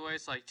tickets, by the way.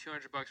 It's like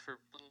 $200 for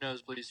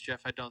nosebleeds. Jeff,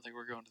 I don't think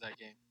we're going to that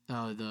game.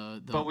 Oh,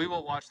 but we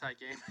will watch that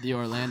game. The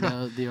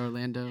Orlando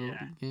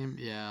Yeah. game?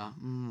 Yeah.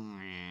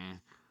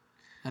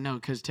 I know,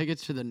 because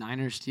tickets to the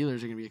Niners-Steelers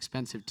are going to be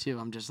expensive, too.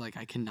 I'm just like,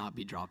 I cannot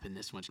be dropping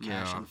this much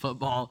cash on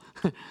football.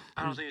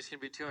 I don't think it's going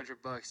to be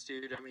 $200,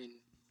 dude. I mean,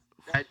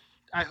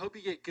 I hope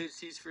you get good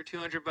seats for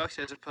 $200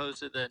 as opposed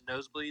to the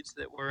nosebleeds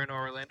that were in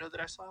Orlando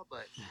that I saw.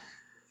 But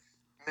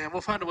man,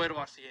 we'll find a way to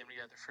watch the game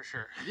together for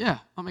sure. Yeah,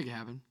 I'll make it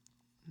happen.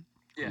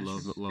 Yes.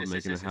 Love Yes, making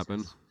yes, it yes, happen.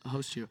 yes. I'll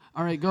host you.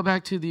 All right, go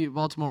back to the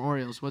Baltimore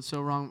Orioles. What's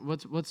so wrong?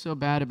 What's so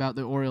bad about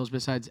the Orioles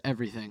besides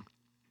everything?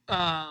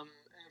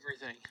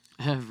 Everything.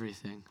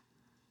 Everything.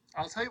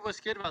 I'll tell you what's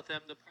good about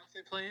them. The park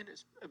they play in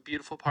is a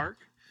beautiful park.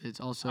 It's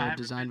also I haven't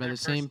designed been by there the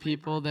same personally,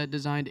 people that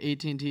designed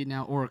AT&T,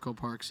 now Oracle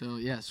Park. So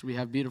yes, we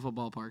have beautiful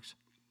ballparks.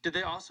 Did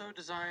they also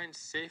design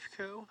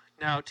Safeco,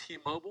 now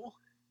T-Mobile?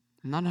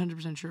 I'm not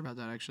 100% sure about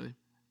that actually.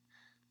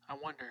 I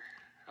wonder.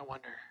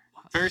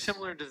 Wow. Very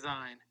similar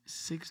design.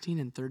 16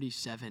 and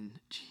 37.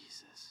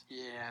 Jesus.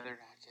 Yeah, they're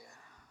not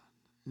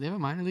good. They have a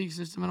minor league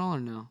system at all or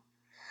no?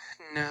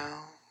 No.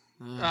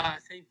 Ugh. I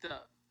think the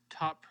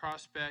top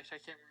prospect, I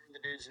can't remember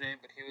the dude's name,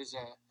 but he was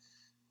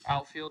a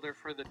outfielder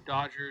for the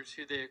Dodgers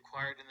who they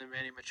acquired in the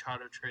Manny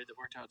Machado trade that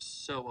worked out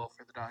so well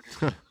for the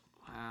Dodgers.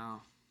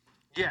 Wow.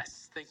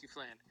 Yes, thank you,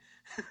 Flan.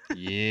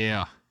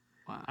 Yeah.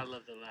 Wow. I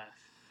love the laugh.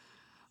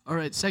 All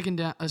right, second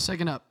up.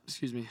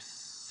 Excuse me.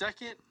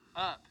 Second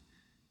up,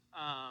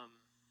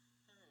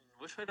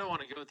 which way do I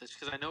want to go with this?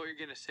 Because I know what you're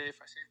going to say if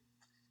I say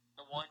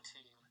the one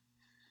team.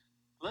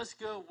 Let's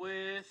go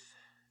with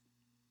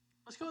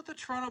the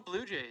Toronto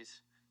Blue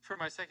Jays for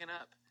my second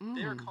up.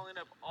 They are calling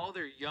up all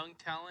their young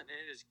talent, and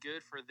it is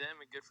good for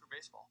them and good for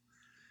baseball.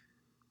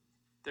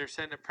 They're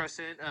setting a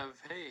precedent of,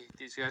 hey,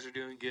 these guys are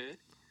doing good.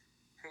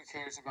 Who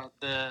cares about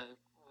the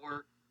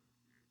work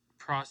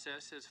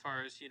process as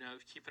far as,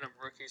 keeping them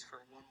rookies for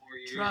one more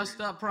year? Trust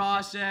the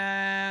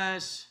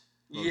process.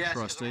 Love Yes,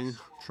 trusting.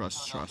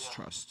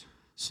 Trust.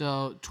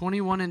 So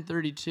 21 and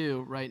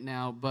 32 right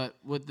now, but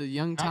with the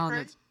young Not talent great?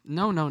 that's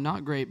no,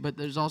 not great. But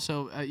there's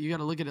also you got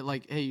to look at it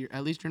like, hey,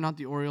 at least you're not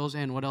the Orioles,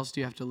 and what else do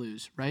you have to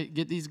lose, right?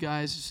 Get these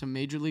guys some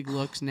major league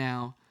looks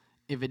now.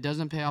 If it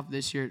doesn't pay off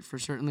this year, it for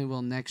certainly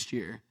will next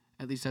year.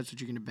 At least that's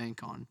what you're going to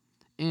bank on.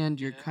 And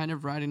you're kind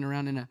of riding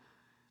around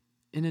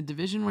in a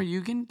division where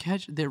you can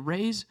catch the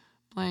Rays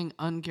playing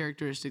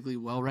uncharacteristically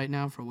well right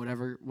now for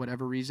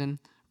whatever reason.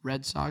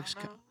 Red Sox.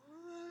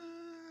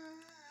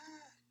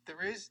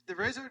 The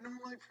Rays are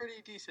normally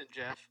pretty decent,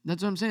 Jeff.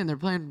 That's what I'm saying. They're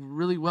playing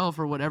really well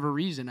for whatever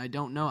reason. I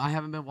don't know. I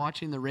haven't been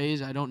watching the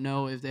Rays. I don't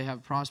know if they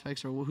have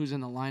prospects or who's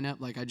in the lineup.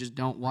 Like, I just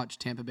don't watch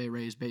Tampa Bay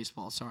Rays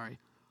baseball. Sorry.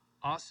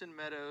 Austin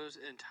Meadows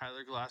and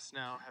Tyler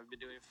Glasnow have been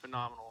doing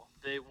phenomenal.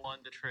 They won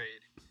the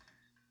trade.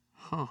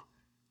 Huh.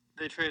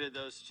 They traded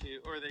those two,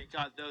 or they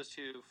got those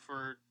two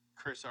for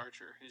Chris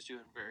Archer, who's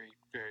doing very,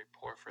 very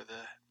poor for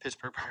the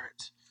Pittsburgh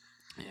Pirates.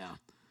 Yeah.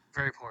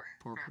 Very poor.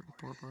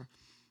 Poor.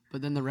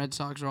 But then the Red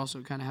Sox are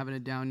also kind of having a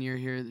down year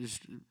here. They're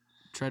just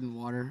treading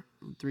water.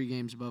 3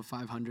 games above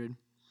 500.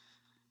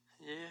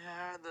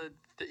 Yeah,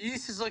 the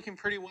East is looking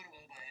pretty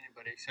winnable by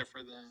anybody except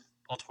for the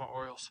Baltimore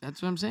Orioles.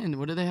 That's what I'm saying.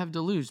 What do they have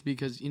to lose?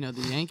 Because, the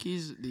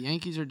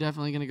Yankees are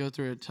definitely going to go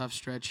through a tough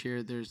stretch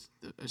here.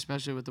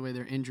 Especially with the way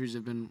their injuries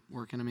have been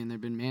working. I mean,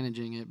 they've been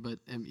managing it, but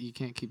you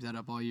can't keep that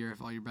up all year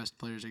if all your best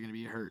players are going to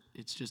be hurt.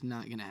 It's just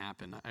not going to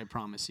happen. I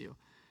promise you.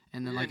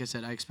 And then, like I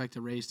said, I expect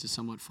the Rays to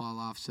somewhat fall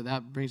off. So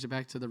that brings it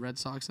back to the Red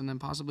Sox and then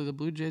possibly the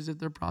Blue Jays if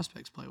their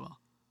prospects play well.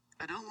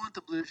 I don't want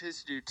the Blue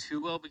Jays to do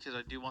too well because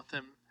I do want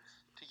them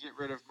to get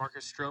rid of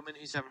Marcus Stroman.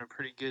 He's having a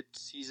pretty good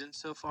season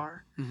so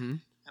far. Mm-hmm.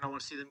 And I want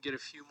to see them get a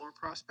few more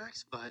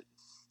prospects, but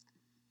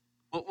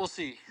we'll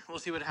see. We'll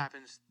see what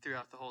happens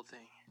throughout the whole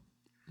thing.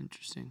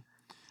 Interesting.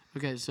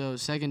 Okay, so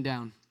second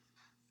down.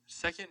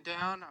 Second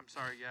down, I'm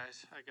sorry,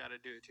 guys. I got to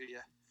do it to you.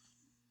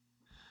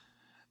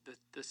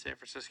 The San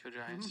Francisco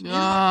Giants.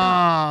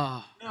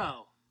 Ah,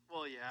 No.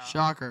 Well, yeah.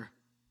 shocker.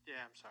 Yeah,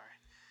 I'm sorry.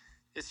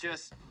 It's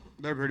just,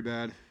 They're pretty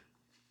bad.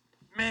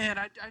 man,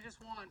 I just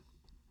want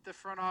the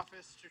front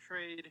office to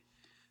trade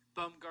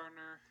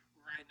Bumgarner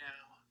right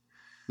now.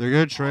 They're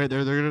gonna trade.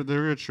 They're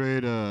gonna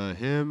trade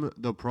him.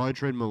 They'll probably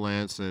trade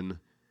Melanson,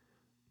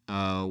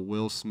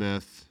 Will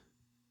Smith,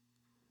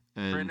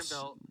 and Brandon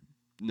Belt.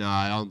 No,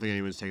 I don't think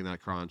anyone's taking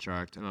that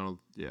contract. And I don't.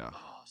 Yeah,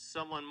 Oh,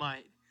 someone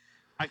might.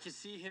 I can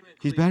see him in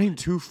he's Cleveland.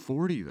 batting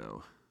 .240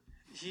 though.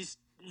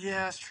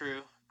 Yeah, that's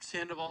true.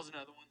 Sandoval's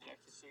another one that I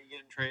can see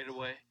getting traded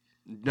away.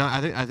 No,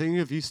 I think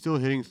if he's still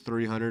hitting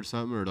 300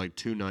 something or like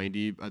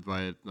 290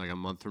 by like a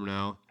month from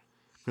now,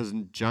 because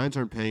Giants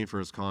aren't paying for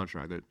his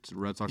contract. The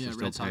Red Sox are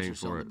still Red Sox paying are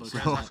still for on it. the books.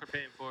 Red So, Sox are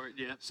paying for it,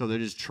 yeah. so they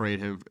just trade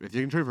him. If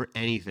you can trade for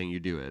anything, you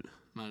do it.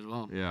 Might as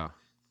well. Yeah.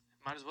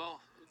 Might as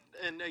well.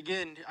 And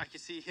again, I can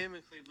see him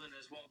in Cleveland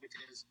as well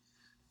because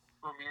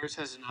Ramirez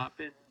has not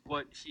been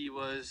what he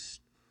was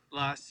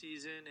last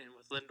season, and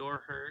with Lindor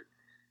hurt,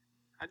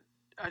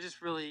 I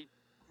just really,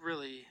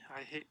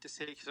 I hate to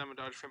say it because I'm a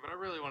Dodger fan, but I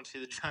really want to see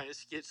the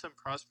Giants get some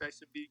prospects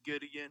and be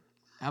good again.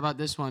 How about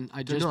this one?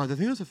 No, the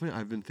thing that's funny,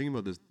 I've been thinking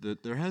about this.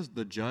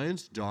 The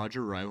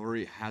Giants-Dodger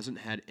rivalry hasn't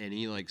had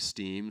any like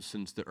steam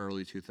since the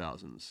early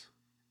 2000s.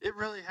 It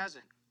really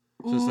hasn't.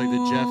 So it's like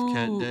the Jeff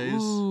Kent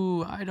days.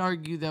 Ooh, I'd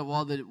argue that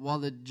while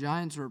the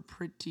Giants were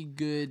pretty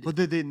good, But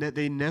they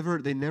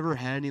never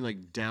had any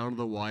like down to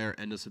the wire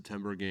end of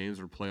September games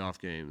or playoff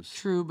games.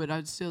 true, but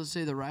I'd still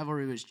say the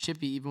rivalry was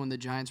chippy even when the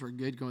Giants were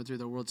good going through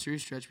the World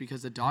Series stretch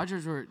because the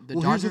Dodgers were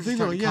Here's the thing,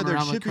 though. started to Yeah, come they're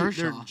around with chippy.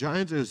 Their Kershaw.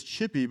 Giants is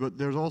chippy, but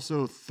there's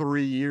also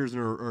 3 years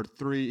or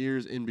 3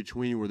 years in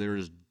between where they were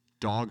just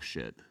dog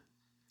shit.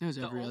 It was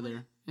The every only-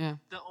 other. Yeah.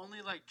 The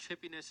only like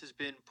chippiness has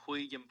been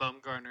Puig and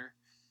Bumgarner,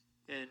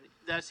 and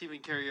that's even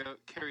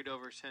carried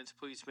over since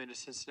Puig's been to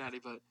Cincinnati.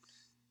 But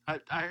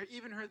I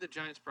even heard the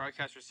Giants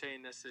broadcaster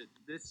saying that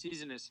this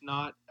season is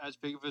not as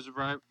big of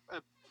a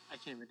I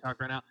can't even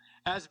talk right now.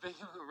 As big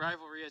of a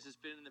rivalry as it's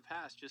been in the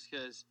past, just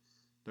because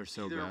They're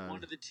so either bad.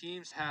 one of the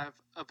teams have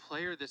a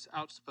player that's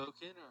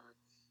outspoken or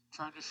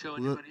trying to show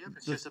Well, anybody up.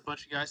 It's just a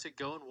bunch of guys that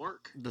go and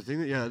work. The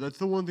thing that's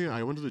the one thing.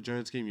 I went to the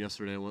Giants game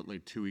yesterday. I went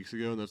like 2 weeks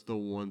ago, and that's the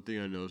one thing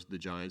I noticed with the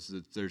Giants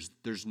is that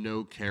there's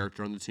no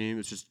character on the team.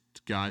 It's just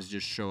guys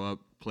just show up,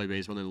 play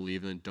baseball, and then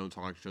leave, and then don't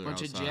talk to each other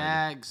Bunch outside. of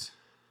Jags.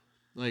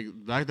 Like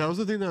that was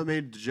the thing that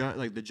made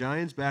the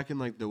Giants back in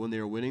like when they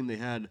were winning. They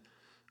had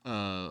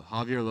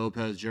Javier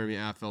Lopez, Jeremy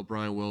Affeldt,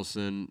 Brian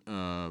Wilson.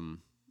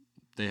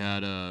 They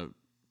had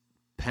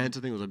Pence. I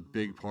think was a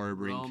big part of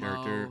bringing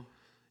character. Romo.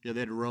 Yeah,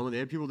 they had Roman. They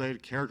had people that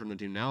had character on the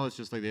team. Now it's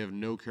just like they have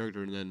no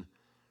character, and then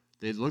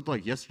they looked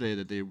like yesterday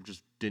that they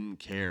just didn't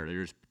care. They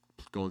were just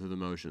going through the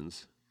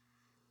motions.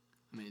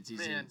 I mean, it's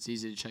Man.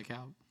 easy to check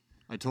out.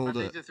 I I told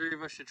think the three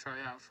of us should try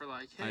out for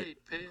like, hey,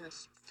 pay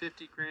us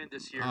 $50,000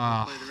 this year.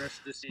 Ah, We'll play the rest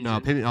of the season. no,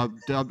 pay me. I'll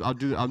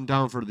do. I'm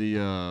down for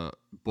the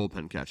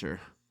bullpen catcher.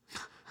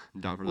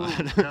 I'm down for Ooh,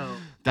 that. no.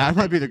 That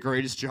might be the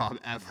greatest job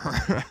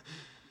ever.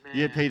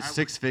 You get Man, paid I would-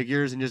 6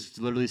 figures and just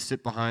literally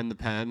sit behind the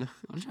pen.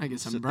 I'm trying to get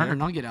some Sit there.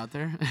 burn. I'll get out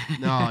there.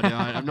 No,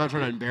 I'm not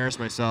trying to embarrass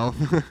myself.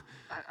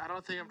 I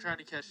don't think I'm trying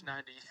to catch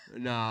 90.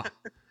 No.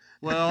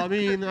 Well, I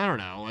mean, I don't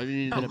know. I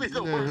mean, I'll be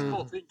the worst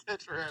bullpen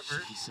catcher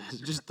ever. Jesus,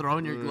 just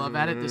throwing your glove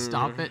at it to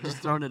stop it, just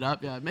throwing it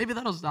up. Yeah, maybe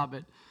that'll stop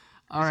it.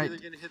 All right. It's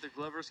either going to hit the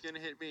glove or it's going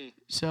to hit me.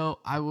 So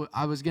I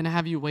was gonna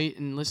have you wait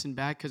and listen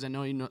back because I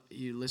know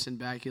you listen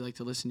back. You like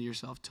to listen to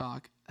yourself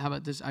talk. How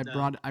about this? I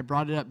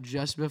brought it up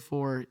just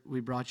before we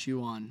brought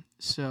you on.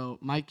 So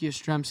Mike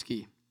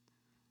Yastrzemski.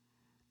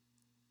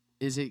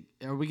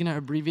 Are we gonna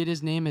abbreviate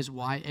his name as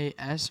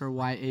YAS or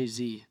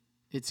YAZ?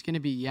 It's gonna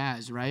be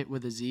Yaz, right,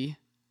 with a Z.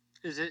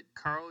 Is it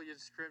Carl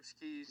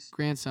Yastrzemski's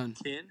Grandson.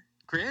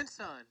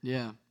 grandson?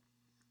 Yeah.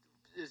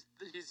 He's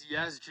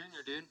Yaz Jr.,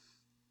 dude.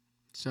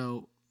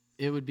 So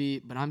it would be,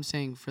 but I'm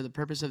saying for the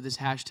purpose of this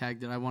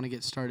hashtag that I want to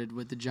get started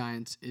with the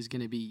Giants is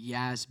gonna be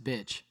Yaz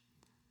bitch.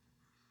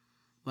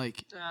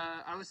 Like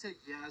I would say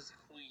Yaz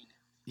Queen.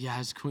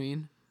 Yaz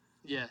Queen.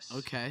 Yes.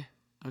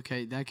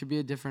 Okay, that could be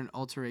a different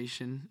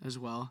alteration as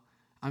well.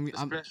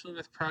 Especially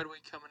with Pride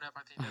Week coming up,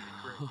 I think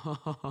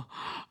that'd be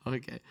great.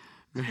 Okay,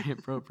 very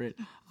appropriate.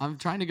 I'm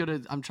trying to go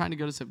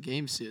to some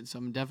games soon, so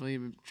I'm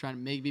definitely trying to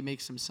maybe make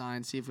some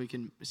signs, see if we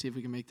can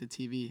make the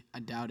TV.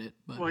 I doubt it,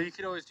 but Well, you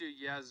could always do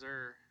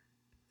Yazzer.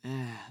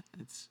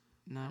 it's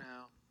no.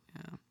 No.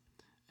 Yeah,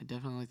 I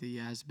definitely like the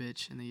Yaz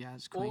bitch and the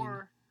Yaz queen.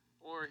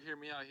 Or hear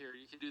me out here.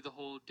 You can do the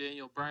whole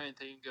Daniel Bryan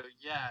thing and go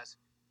Yaz,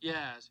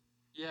 Yaz,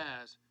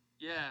 Yaz,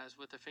 Yaz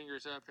with the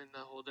fingers up in the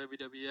whole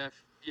WWF.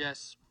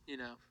 Yes, you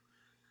know.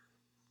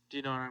 Do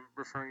you know what I'm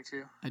referring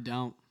to? I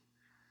don't.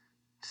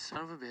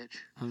 Son of a bitch.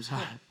 I'm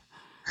sorry.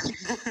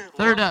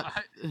 Third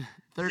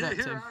Third up,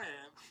 Here Tim. I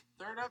am.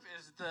 Third up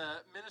is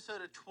the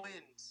Minnesota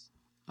Twins.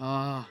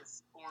 Or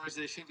as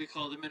they should be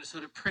called, the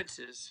Minnesota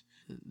Princes.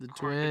 The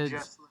According to Twins.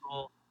 Jeff's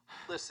little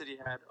list that he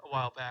had a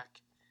while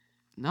back.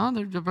 No,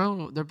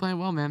 they're playing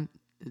well, man.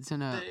 It's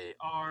in a.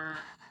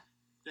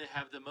 They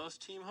have the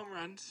most team home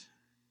runs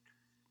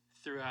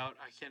throughout.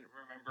 I can't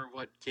remember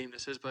what game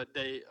this is, but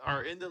they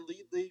are in the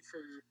league for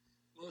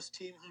most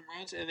team home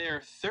runs, and they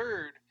are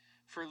third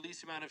for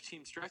least amount of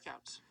team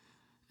strikeouts.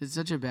 It's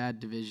such a bad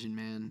division,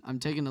 man. I'm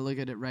taking a look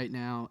at it right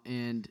now,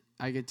 and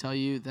I could tell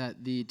you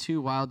that the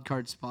 2 wild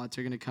card spots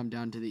are going to come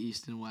down to the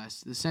East and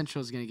West. The Central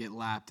is going to get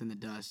lapped in the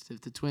dust. If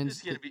the Twins,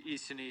 It's going to be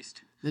East and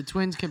East. the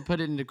Twins can put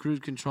it into cruise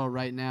control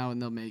right now,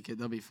 and they'll make it.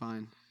 They'll be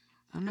fine.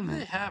 I don't know, Who do man.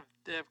 they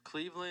have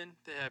Cleveland,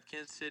 they have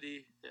Kansas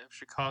City, they have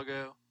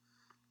Chicago,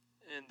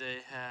 and they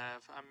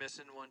have, I'm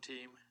missing one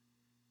team.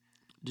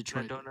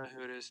 Detroit. I don't know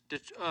who it is.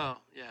 Detroit.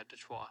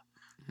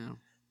 Yeah.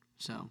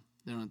 So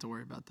they don't have to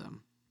worry about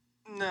them.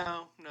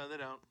 No, they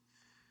don't.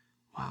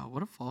 Wow,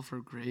 what a fall for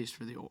grace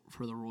for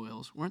the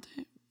Royals. Weren't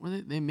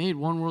they? They made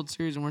one World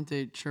Series and weren't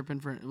they chirping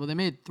for? Well, they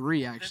made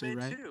 3 actually, They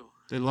made right? 2.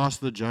 They lost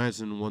to the Giants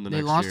and won the They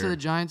next lost year. to the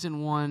Giants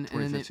and won,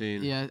 and then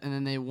 2015. and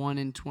then they won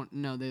in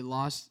they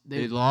lost.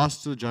 They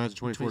lost to the Giants in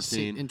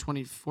 2014. 2014. In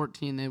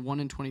 2014, they won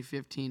in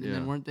 2015, and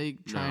then Yeah. weren't they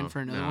trying No, for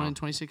another no. one in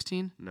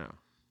 2016? No,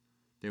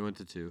 they went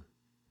to 2.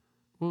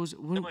 What was They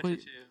went to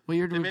 2. what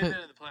year They did we made play?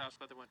 it in the playoffs,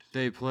 but they went to 2.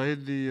 They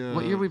played the.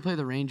 What year we play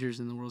the Rangers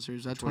in the World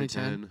Series? Was that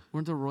 2010? 2010.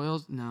 Weren't the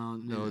Royals? No,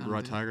 No, I the don't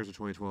Red think- Tigers were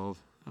 2012.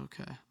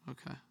 Okay,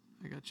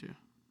 I got you.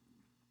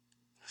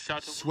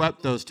 Shot to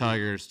Swept those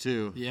Tigers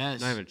too.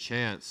 Yes. Not even a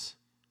chance.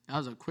 That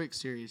was a quick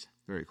series.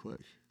 Very quick.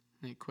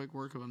 Quick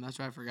work of him. That's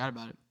why I forgot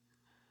about it.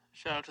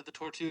 Shout out to the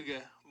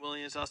Tortuga,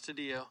 Williams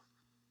Astudillo.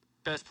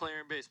 Best player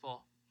in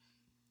baseball.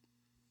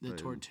 The Damn.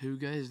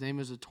 Tortuga. His name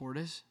was a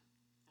tortoise.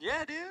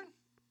 Yeah, dude.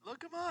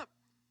 Look him up.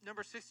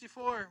 Number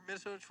 64,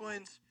 Minnesota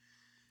Twins.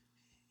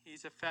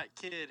 He's a fat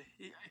kid.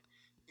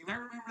 You might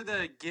remember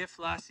the gif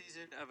last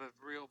season of a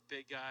real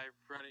big guy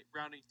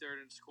rounding third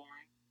and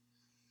scoring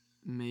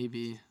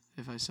Maybe,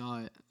 if I saw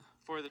it.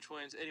 for the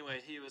Twins. Anyway,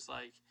 he was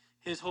like,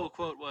 his whole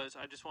quote was,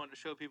 "I just wanted to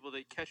show people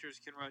that catchers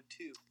can run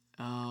too."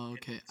 Oh,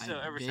 okay. So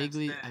ever since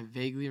then- I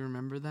vaguely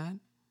remember that.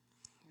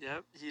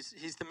 Yep,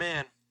 he's the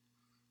man.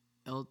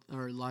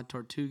 La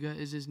Tortuga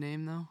is his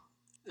name, though?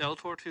 El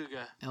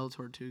Tortuga. El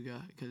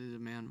Tortuga, because he's a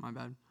man. My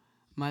bad.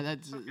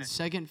 That's Okay. the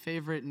second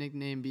favorite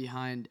nickname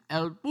behind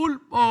El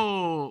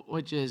Pulpo,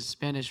 which is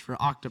Spanish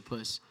for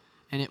octopus.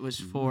 And it was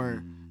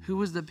for, who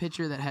was the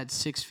pitcher that had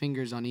 6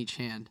 fingers on each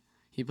hand?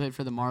 He played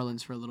for the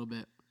Marlins for a little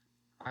bit.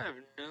 I have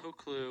no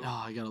clue.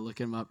 Oh, I got to look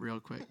him up real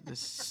quick. The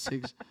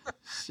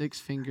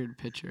six-fingered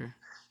pitcher.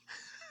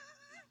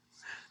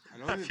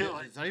 I feel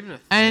like- it's not even a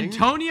thing.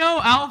 Antonio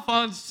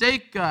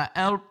Alfonseca,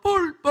 El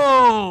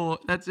Pulpo.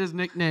 That's his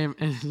nickname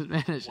in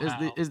Spanish.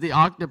 Wow. Is the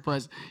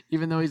octopus.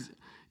 Even though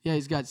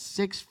he's got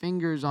 6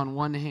 fingers on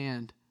one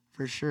hand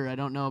for sure. I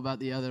don't know about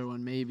the other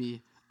one.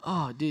 Maybe.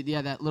 Oh, dude,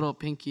 yeah, that little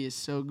pinky is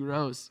so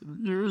gross.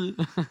 I'm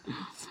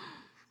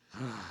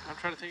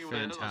trying to think of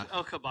what it was. Fantastic.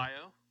 El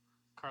Caballo.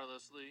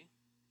 Carlos Lee.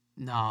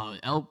 No,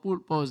 El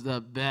Pulpo is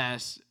the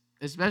best.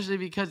 Especially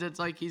because it's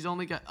like he's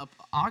only got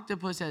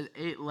octopus has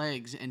 8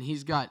 legs and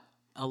he's got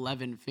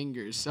 11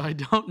 fingers. So I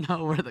don't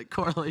know where the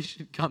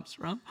correlation comes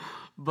from,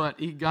 but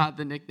he got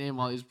the nickname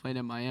while he was playing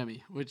in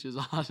Miami, which is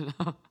awesome.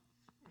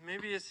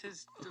 Maybe it's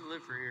his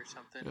delivery or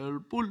something. El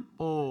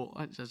Pulpo.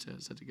 That's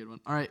such a good one.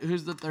 All right,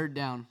 who's the third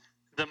down?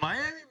 The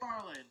Miami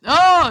Marlins.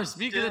 Oh,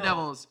 speak of the Still.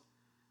 Devils.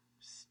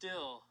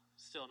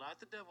 Still not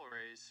the Devil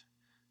Rays.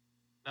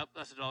 Nope,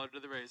 that's $1 to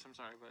the Rays. I'm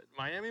sorry, but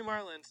Miami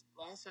Marlins.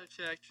 Last I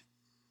checked,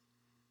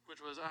 which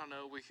was I don't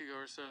know a week ago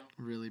or so.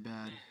 Really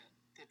bad.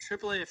 The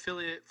AAA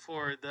affiliate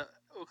for the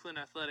Oakland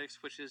Athletics,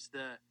 which is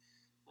the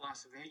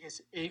Las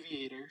Vegas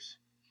Aviators,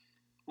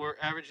 were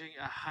averaging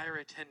a higher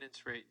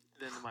attendance rate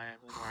than the Miami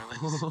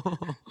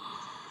Marlins.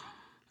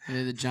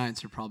 Yeah, the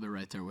Giants are probably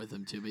right there with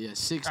them too. But yeah,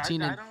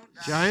 16 and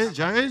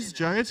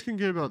Giants can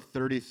get about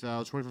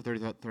 30,000,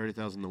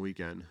 30,000 on the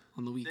weekend.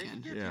 on the They can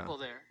weekend. get Yeah. people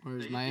there. Whereas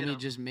They can Miami get 'em.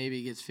 just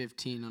maybe gets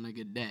 15 on a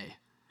good day.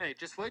 Hey,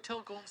 just wait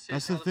till Golden State.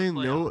 That's the thing.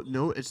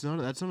 No, it's not.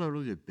 That's not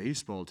really a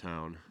baseball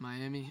town.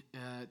 Miami,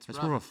 it's That's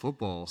rough. more of a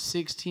football.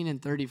 16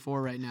 and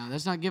 34 right now.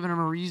 That's not giving them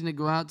a reason to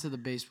go out to the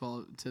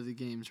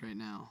games right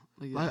now.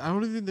 Like, I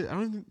don't even think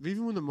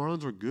even when the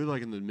Marlins were good,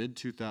 like in the mid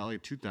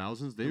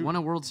 2000s, they they won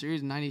a World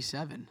Series in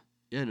 '97.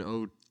 in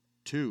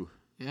 02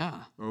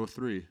 Yeah, or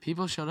 03.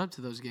 people showed up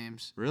to those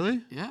games.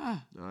 Really? Yeah,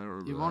 No, I don't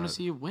remember. you want to that.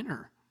 see a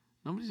winner.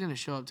 Nobody's gonna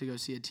show up to go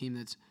see a team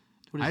that's.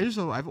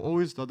 I've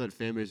always thought that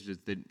fan base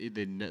just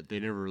they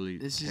never really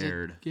This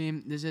cared.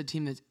 is a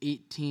team that's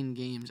 18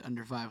 games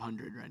under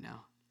 500 right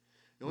now.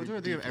 The only time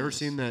I think I've ever Ridiculous.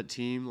 seen that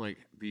team like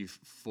be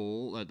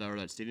full, or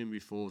that stadium be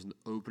full, was the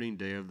opening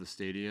day of the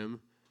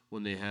stadium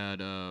when they had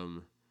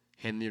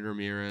Henry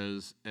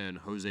Ramirez and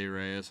Jose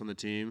Reyes on the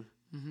team,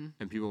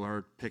 and people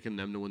were picking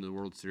them to win the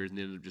World Series, and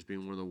they ended up just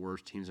being one of the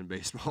worst teams in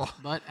baseball.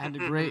 But had a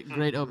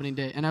great opening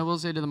day. And I will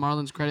say to the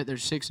Marlins' credit, they're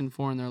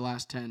 6-4 in their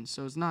last 10.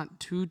 So it's not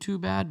too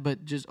bad,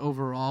 but just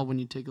overall, when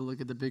you take a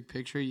look at the big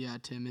picture, yeah,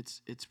 Tim,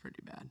 it's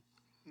pretty bad.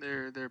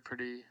 They're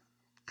pretty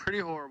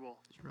horrible.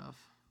 It's rough.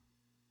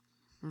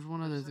 There's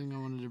one other thing I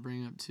wanted to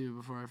bring up too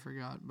before I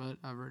forgot, but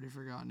I've already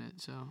forgotten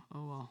it. So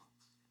oh well.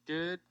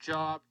 Good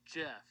job,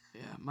 Jeff.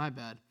 Yeah, my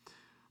bad.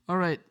 All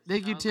right,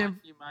 thank you, Sounds Tim.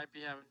 like you might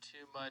be having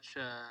too much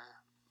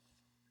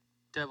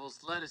devil's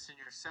lettuce in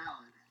your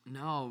salad.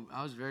 No,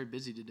 I was very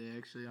busy today.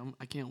 Actually,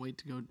 I can't wait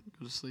to go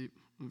to sleep.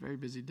 A very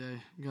busy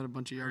day. Got a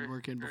bunch of yard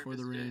work in very before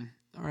the busy day. rain.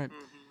 All right.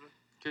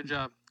 Good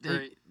job.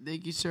 Great.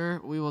 Thank you, sir.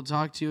 We will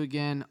talk to you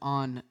again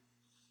on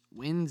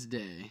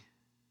Wednesday.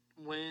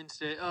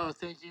 Wednesday. Oh,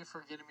 thank you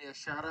for getting me a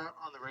shout out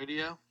on the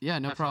radio. Yeah,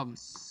 no That felt problem.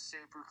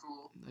 Super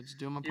cool. Let's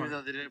do my Even though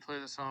part. they didn't play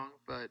the song,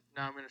 but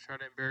now I'm going to try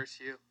to embarrass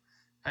you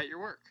at your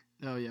work.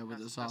 Oh yeah, with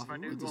That's my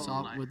new goal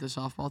in life. the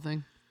softball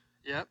thing.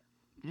 Yep.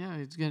 Yeah,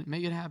 it's gonna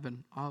make it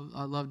happen. I'd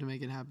love to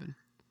make it happen.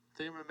 I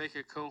think I'm going to make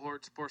a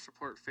cohort sports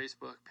report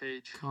Facebook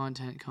page.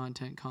 Content.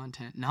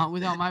 Not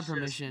without my Just-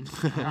 permission.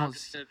 I'm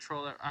just going to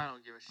troll that. I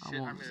don't give a shit.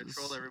 I'm won't going to s-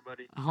 troll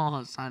everybody. I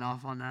won't sign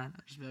off on that.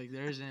 I'll just be like,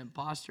 there's an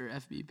imposter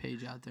FB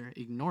page out there.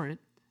 Ignore it.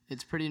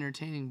 It's pretty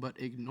entertaining, but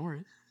ignore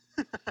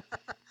it.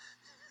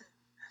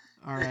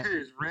 All right. It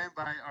is ran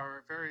by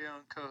our very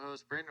own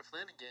co-host Brandon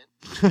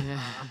Flanagan.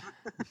 Yeah.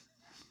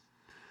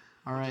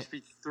 All right. Just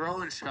be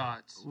throwing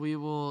shots. We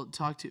will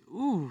talk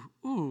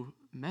to.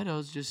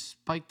 Meadows just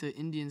spiked the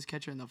Indians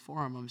catcher in the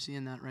forearm. I'm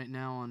seeing that right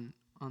now on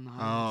the Oh,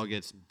 highlights.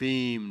 gets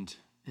beamed.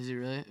 Is he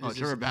really? Oh, Is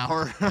Trevor this-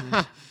 Bauer.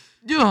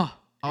 Yeah.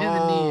 In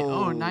the knee.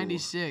 Oh, Oh.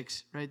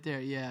 96 right there.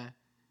 Yeah.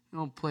 You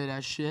don't play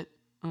that shit.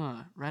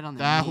 Right on the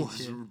That knee,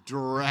 was too.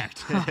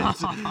 direct.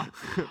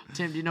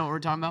 Tim, do you know what we're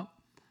talking about?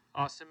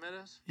 Austin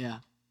Meadows? Yeah.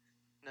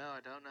 No, I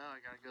don't know. I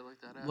gotta go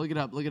look that up. Look it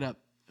up. Look it up.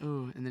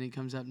 Ooh, and then he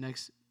comes up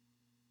next.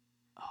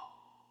 Oh,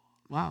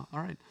 wow. All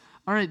right.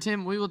 All right,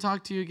 Tim, we will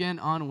talk to you again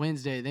on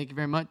Wednesday. Thank you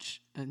very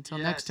much. Until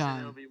next And time.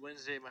 it'll be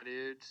Wednesday, my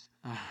dudes.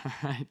 All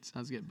right.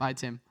 Sounds good. Bye,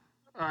 Tim.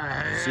 All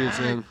right. See you,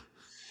 Tim.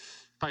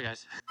 Bye,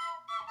 guys.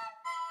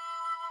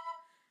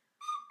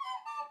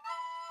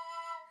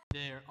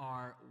 There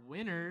are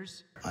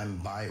winners. I'm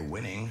by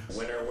winning.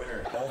 Winner,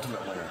 winner,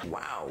 ultimate winner.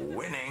 Wow,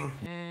 winning.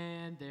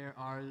 And there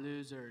are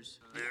losers.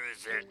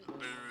 Loser,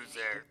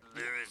 loser,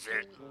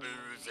 loser,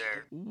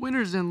 loser.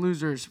 Winners and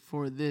losers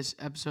for this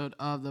episode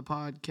of the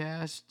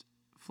podcast.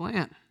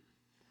 Flan,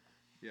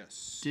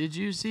 Yes. did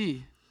you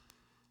see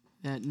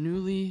that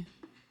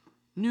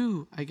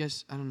I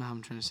guess, I don't know how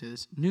I'm trying to say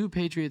this, new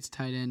Patriots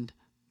tight end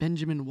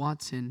Benjamin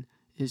Watson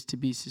is to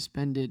be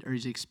suspended, or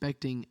he's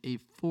expecting a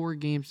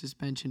 4-game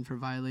suspension for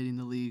violating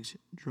the league's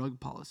drug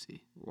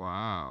policy.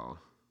 Wow.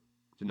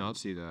 Did not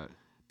see that.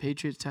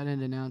 Patriots tight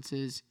end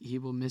announces he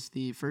will miss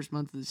the first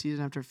month of the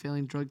season after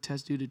failing drug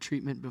test due to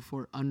treatment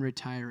before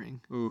unretiring.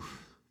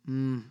 Oof.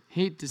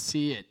 Hate to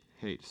see it.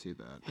 Hate to see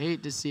that.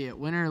 Hate to see it.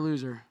 Winner or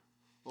loser?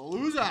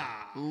 Loser.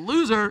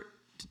 Loser.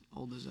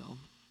 Old as hell.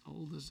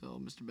 Old as hell,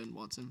 Mr. Ben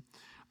Watson.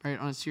 All right,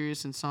 on a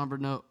serious and somber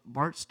note,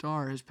 Bart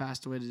Starr has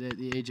passed away today at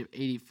the age of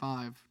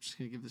 85. Just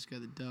going to give this guy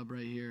the dub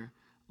right here.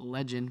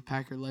 Legend,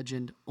 Packer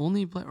legend.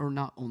 Only player, or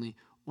not only,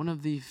 one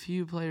of the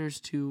few players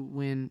to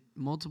win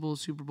multiple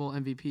Super Bowl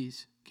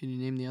MVPs. Can you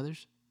name the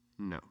others?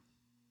 No.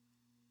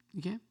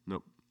 You can't?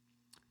 Nope.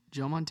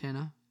 Joe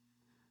Montana,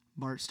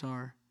 Bart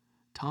Starr,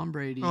 Tom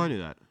Brady, Oh, I knew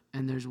that.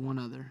 and there's one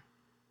other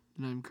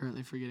that I'm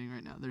currently forgetting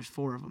right now. There's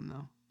 4 of them,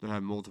 though, That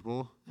have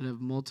multiple. that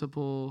have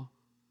multiple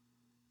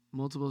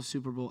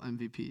Super Bowl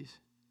MVPs.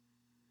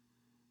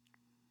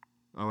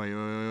 Oh, wait.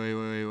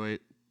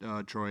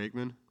 Troy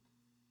Aikman.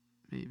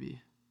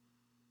 Maybe.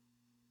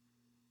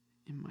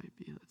 It might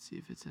be. Let's see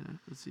if it's in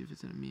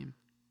a meme.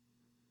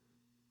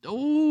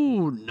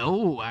 Oh,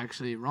 no,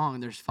 actually wrong.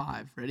 There's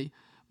 5. Ready?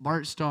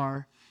 Bart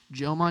Starr,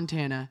 Joe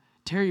Montana,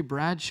 Terry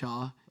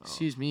Bradshaw.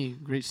 Excuse me,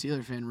 great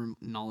Steeler fan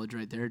knowledge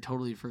right there.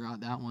 Totally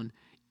forgot that one.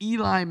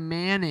 Eli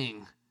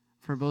Manning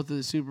for both of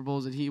the Super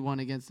Bowls that he won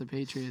against the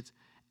Patriots.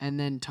 And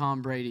then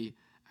Tom Brady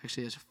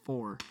actually has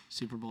 4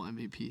 Super Bowl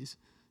MVPs.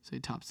 So he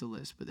tops the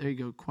list. But there you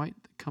go. Quite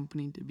the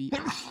company to be.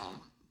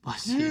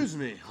 Bless you. Excuse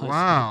me. Bless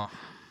Wow.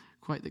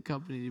 Quite the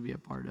company to be a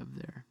part of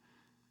there.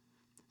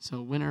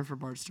 So winner for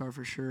Bart Starr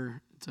for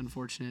sure. It's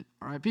unfortunate.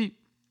 R.I.P.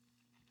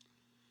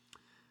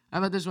 How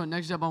about this one?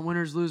 Next up on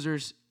winners,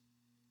 losers.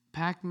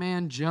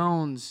 Pacman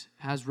Jones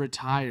has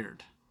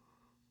retired.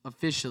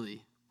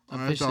 Officially.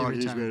 I thought retired.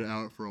 he's been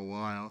out for a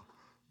while.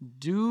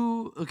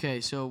 Okay,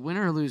 so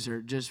winner or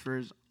loser, just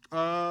for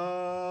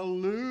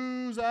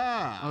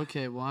Loser.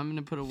 Okay, well, I'm going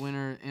to put a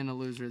winner and a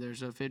loser there,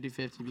 so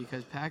 50-50,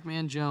 because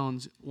Pacman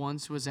Jones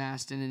once was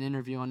asked in an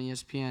interview on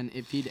ESPN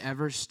if he'd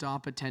ever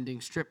stop attending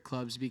strip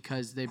clubs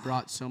because they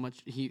brought so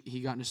much, he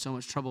got into so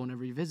much trouble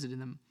whenever he visited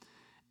them.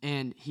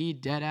 And he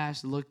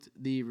dead-ass looked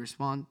the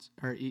response,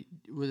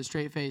 with a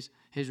straight face,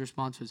 his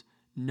response was,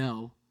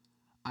 no,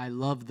 I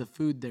love the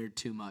food there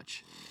too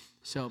much.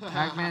 So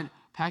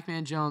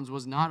Pacman Jones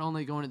was not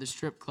only going to the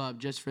strip club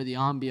just for the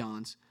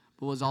ambiance,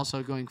 but was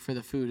also going for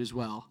the food as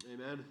well.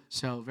 Amen.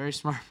 So, very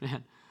smart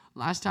man.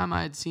 Last time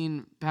I had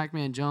seen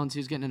Pacman Jones, he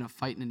was getting in a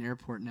fight in an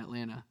airport in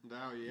Atlanta.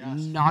 Oh, yes.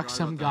 Knocked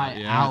some guy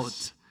Yes.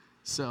 out.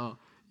 So,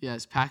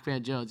 yes,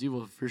 Pacman Jones, you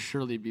will for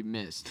surely be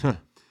missed. All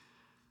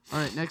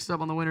right, next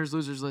up on the winners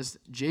losers list,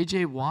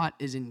 J.J. Watt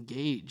is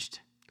engaged.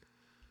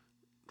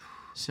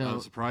 So I'm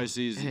surprised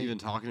he's hey, even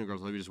talking to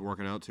girls. Maybe just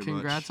working out too much.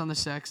 congrats on the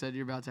sex that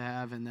you're about to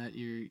have, and that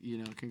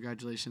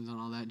congratulations on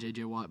all that,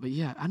 J.J. Watt. But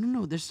yeah, I don't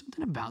know. There's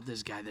something about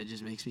this guy that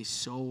just makes me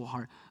so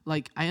hard.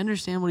 Like, I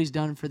understand what he's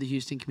done for the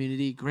Houston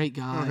community. Great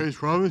guy. His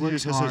problem is he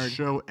works just has to hard.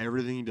 show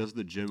everything he does at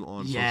the gym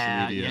on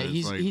Yeah, social media. yeah, It's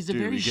he's- like, he's a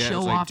dude, very we get it. It's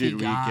show-offy like, dude,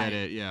 guy. we get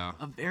it, yeah.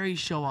 A very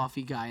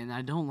show-offy guy, and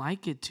I don't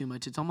like it too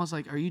much. It's almost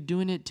like, are you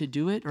doing it to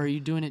do it, or are you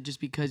doing it just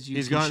because you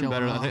He's can gotten show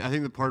better. it I off?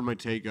 think the part of my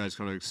take guys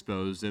kind of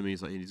exposed him.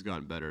 He's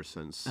gotten better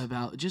since.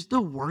 About just the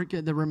work,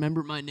 the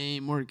remember my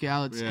name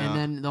workouts, Yeah. and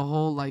then the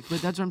whole but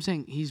that's what I'm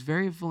saying. He's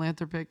very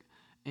philanthropic,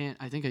 and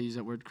I think I used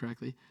that word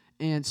correctly.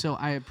 And so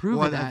I approve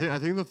Well, of that. I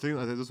think this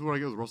is what I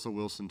get with Russell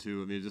Wilson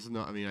too. I mean, this is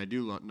not. I mean, I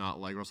do not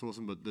like Russell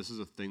Wilson, but this is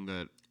a thing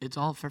that. It's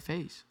all for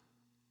face.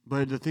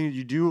 But the thing is,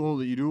 you do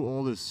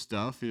all this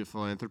stuff,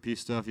 philanthropy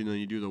stuff.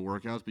 You do the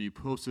workouts, but you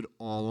post it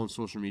all on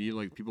social media.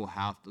 Like people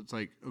have to. It's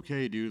like,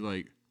 okay, dude,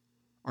 like,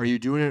 are you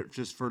doing it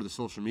just for the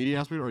social media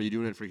aspect, or are you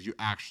doing it because you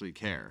actually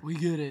care? We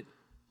get it.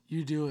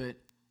 You do it.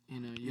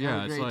 You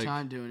have a it's great like-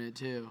 time doing it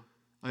too.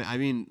 I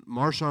mean,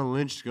 Marshawn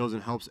Lynch goes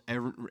and helps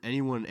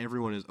everyone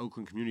in his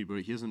Oakland community,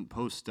 but he doesn't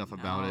post stuff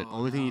about it. No,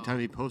 Only thing no. time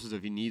he posts is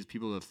if he needs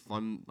people to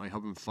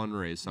help him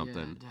fundraise something.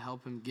 Yeah, to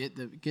help him get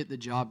the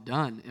job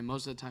done, and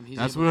most of the time he's.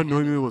 That's able what to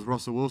annoyed handle me with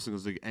Russell Wilson.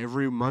 Was like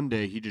every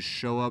Monday he just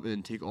show up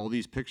and take all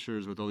these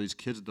pictures with all these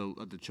kids at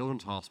the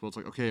children's hospital. It's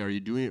like, okay, are you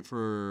doing it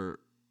for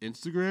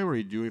Instagram, or are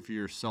you doing it for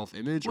your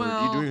self-image, or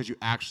are you doing it because you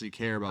actually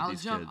care about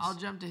these kids? I'll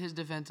jump to his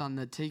defense on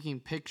the taking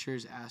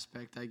pictures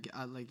aspect.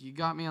 I like you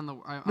got me on the.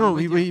 No,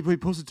 he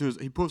posted to his.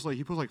 He posts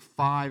like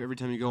 5 every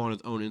time you go on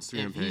his own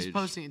Instagram page. If he's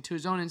posting it to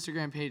his own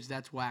Instagram page,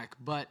 that's whack.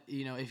 But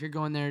if you're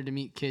going there to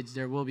meet kids,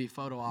 there will be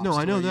photo ops. No,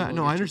 I know that.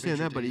 No, I understand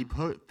that. But he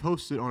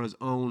posted on his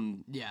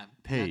own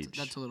page.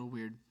 That's a little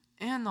weird.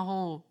 And the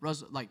whole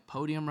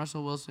podium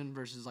Russell Wilson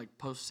versus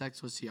post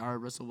sex with Ciara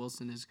Russell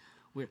Wilson is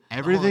weird.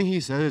 Everything he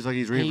says is like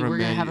he's reading from a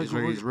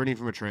manual. He's reading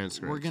from a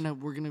transcript. We're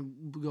gonna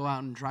go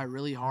out and try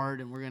really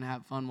hard, and we're gonna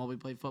have fun while we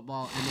play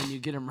football. And then you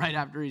get him right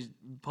after he's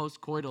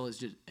post-coital is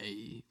just,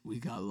 hey, we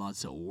got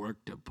lots of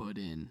work to put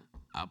in.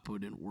 I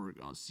put in work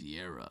on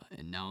Ciara,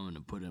 and now I'm gonna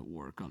put in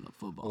work on the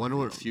football. I wonder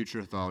field. what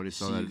Future thought when he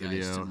saw that See you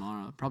video. guys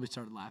tomorrow. Probably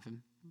started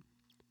laughing.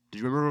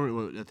 Did you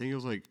remember? I think it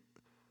was like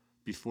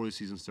before the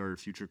season started.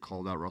 Future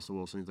called out Russell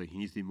Wilson. He's like, he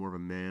needs to be more of a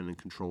man and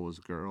control his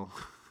girl.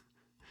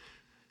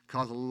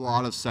 Caused a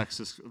lot of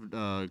sexist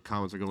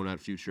comments are going at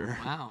Future.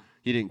 Wow.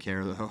 He didn't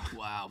care though.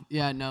 Wow.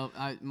 Yeah. No.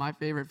 My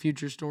favorite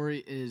Future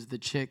story is the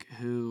chick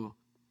who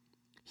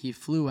he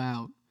flew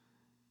out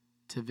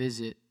to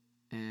visit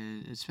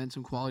and spent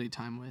some quality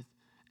time with,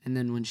 and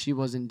then when she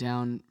wasn't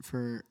down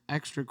for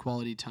extra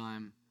quality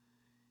time,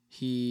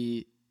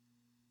 he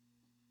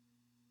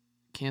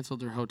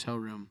canceled her hotel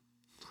room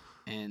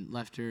and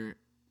left her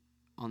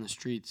on the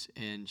streets,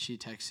 and she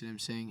texted him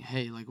saying,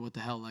 hey, what the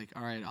hell,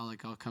 all right,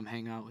 I'll come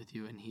hang out with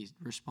you, and he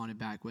responded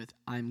back with,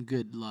 I'm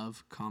good,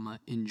 love,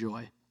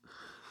 enjoy.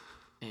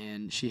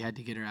 And she had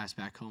to get her ass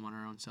back home on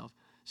her own self.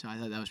 So I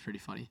thought that was pretty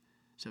funny.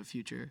 So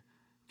Future,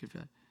 good for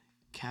that.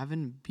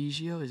 Kevin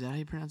Biggio, is that how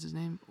you pronounce his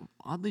name?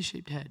 Oddly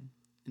shaped head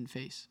and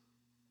face.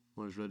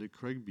 What is related to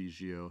Craig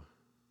Biggio?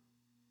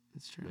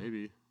 That's true.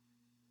 Maybe.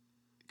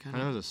 Kind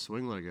of has a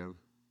swing like him.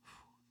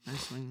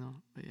 Nice swing though,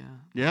 but yeah.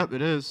 Yep,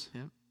 it is.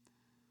 Yep.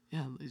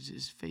 Yeah,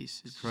 his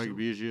face. Is Craig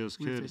Biggio's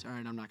kid. Face. All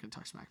right, I'm not going to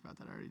talk smack about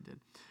that. I already did.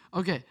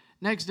 Okay,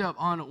 next up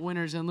on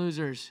Winners and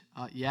Losers.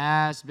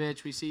 Yes,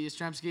 bitch, we see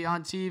Yastrzemski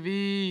on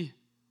TV.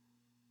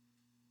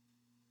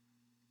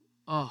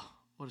 Oh,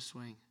 what a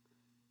swing.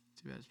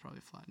 Too bad it's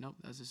probably flat. Nope,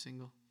 that's a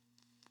single.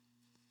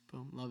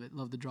 Boom, love it.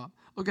 Love the drop.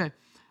 Okay,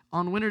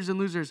 on Winners and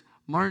Losers,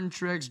 Martin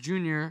Truex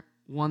Jr.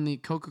 won the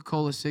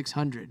Coca-Cola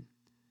 600. You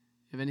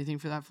have anything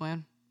for that,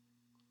 Flan?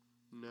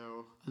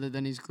 No. Other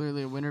than he's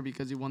clearly a winner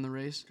because he won the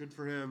race? Good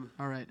for him.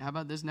 All right, how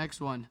about this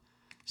next one?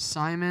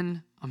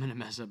 Simon, I'm going to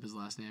mess up his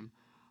last name,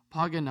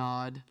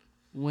 Pagenaud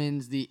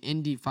wins the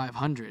Indy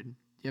 500. Do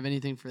you have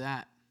anything for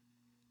that?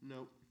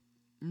 Nope.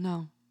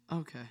 No.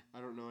 Okay. I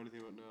don't know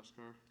anything about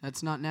NASCAR.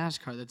 That's not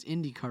NASCAR. That's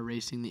IndyCar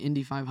racing, the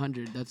Indy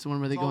 500. That's the one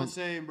where they go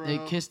same, bro. they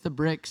kiss the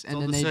bricks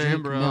and then they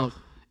drink milk.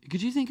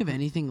 Could you think of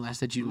anything less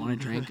that you'd want to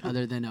drink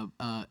other than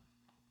a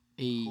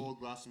cold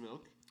glass of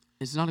milk?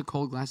 It's not a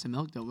cold glass of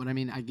milk, though. But I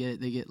mean, I get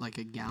it. They get like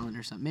a gallon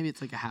or something. Maybe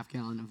it's like a half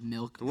gallon of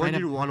milk. The one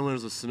you want to win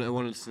was the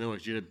one in Snow.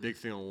 You had a big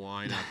thing of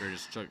wine after,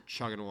 just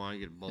chugging wine,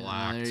 get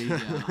blacked. There you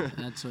go.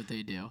 That's what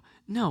they do.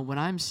 No, what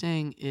I'm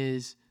saying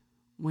is,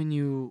 when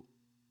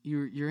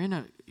you're in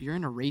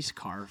a race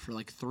car for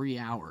like 3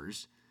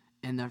 hours,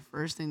 and the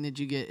first thing that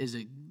you get is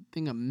a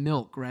thing of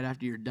milk right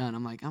after you're done.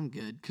 I'm like, I'm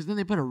good, because then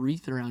they put a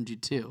wreath around you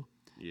too.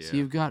 Yeah. So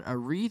you've got a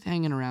wreath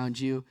hanging around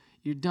you.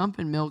 You're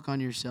dumping milk on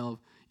yourself.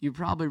 You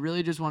probably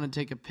really just want to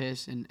take a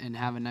piss and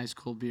have a nice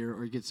cold beer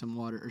or get some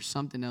water or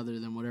something other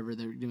than whatever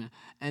they're doing.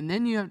 And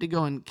then you have to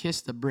go and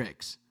kiss the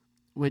bricks,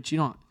 which you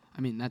don't.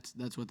 I mean,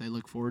 that's what they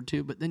look forward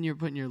to. But then you're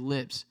putting your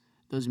lips,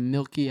 those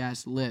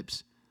milky-ass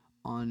lips,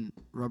 on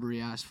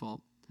rubbery asphalt.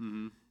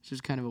 Mm-hmm. It's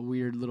just kind of a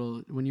weird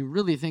little, when you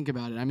really think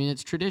about it, I mean,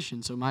 it's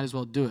tradition, so might as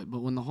well do it.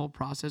 But when the whole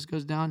process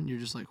goes down, you're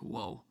just like,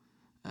 whoa,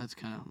 that's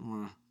kind of,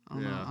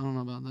 I don't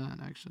know about that,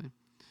 actually.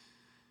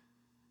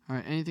 All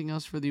right, anything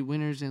else for the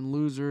winners and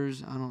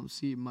losers? I don't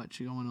see much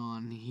going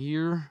on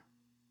here.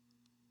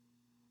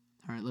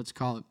 All right, let's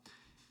call it.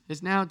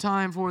 It's now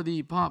time for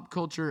the pop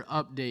culture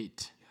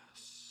update.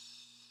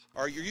 Yes.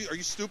 Are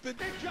you stupid?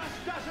 It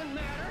just doesn't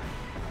matter.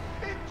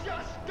 It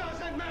just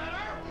doesn't matter.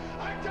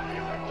 I tell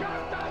you, it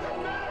just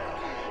doesn't matter.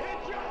 It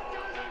just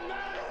doesn't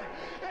matter.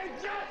 It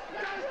just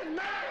doesn't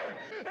matter.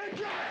 It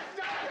just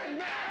doesn't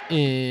matter.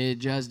 It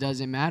just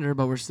doesn't matter,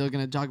 but we're still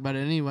going to talk about it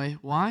anyway.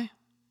 Why?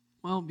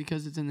 Well,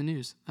 because it's in the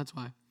news. That's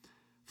why.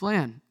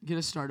 Flan, get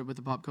us started with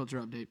the pop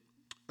culture update.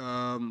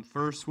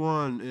 First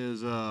one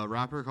is a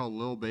rapper called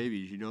Lil Baby.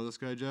 You know this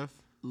guy, Jeff?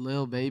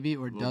 Lil Baby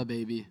or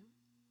DaBaby?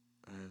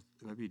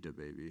 It might be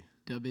DaBaby.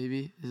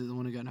 DaBaby? Is it the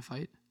one who got in a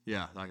fight?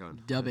 Yeah, that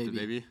one.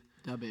 DaBaby.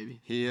 DaBaby.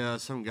 He,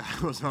 some guy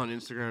was on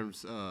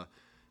Instagram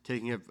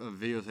taking a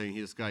video thing.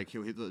 This guy,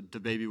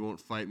 DaBaby won't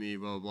fight me,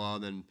 blah, blah, blah.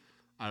 And then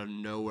out of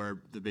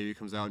nowhere, DaBaby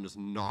comes out and just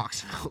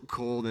knocks him out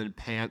cold and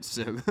pants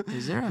him.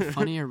 Is there a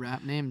funnier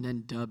rap name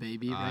than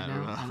DaBaby right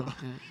now? I don't know.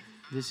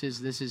 This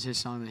is his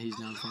song that he's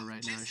known for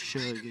right now.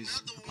 Suge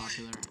is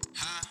popular.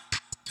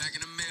 Back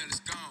in the mail, it's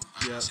gone.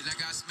 Yep. Shit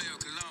like I smell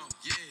cologne.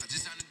 Yeah, I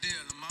just signed a deal,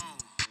 I'm on.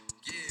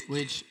 Yeah.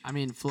 Which, I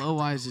mean,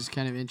 flow-wise is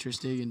kind of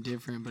interesting and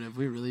different, but if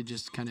we really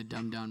just kind of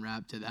dumb down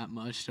rap to that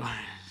much,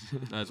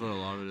 That's what a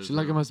lot of it is. She's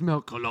like, I now. must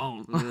smell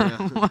cologne.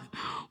 Yeah.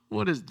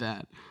 What is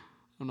that?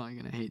 I'm not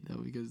going to hate,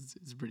 though, because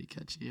it's pretty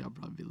catchy. I'll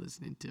probably be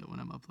listening to it when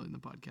I'm uploading the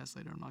podcast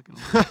later. I'm not going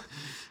to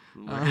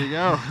There you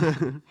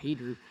go.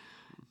 hater.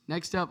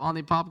 Next up on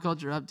the pop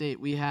culture update,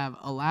 we have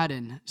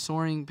Aladdin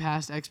soaring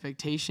past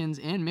expectations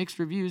and mixed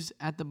reviews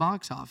at the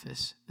box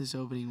office this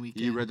opening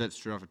weekend. You read that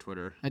straight off of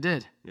Twitter. I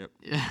did. Yep.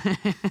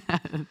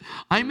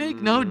 I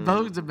make no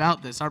bones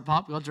about this. Our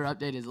pop culture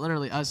update is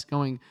literally us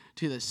going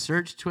to the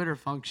search Twitter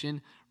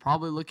function,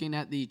 probably looking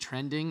at the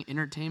trending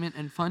entertainment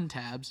and fun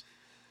tabs.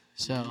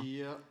 So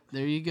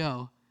there you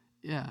go.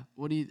 Yeah.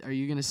 Are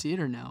you gonna see it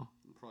or no?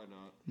 Probably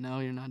not. No,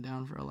 you're not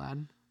down for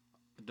Aladdin.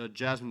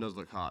 Jasmine does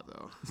look hot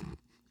though.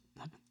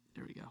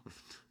 There we go.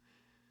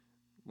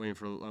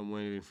 I'm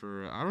waiting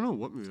for. I don't know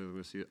what movie I'm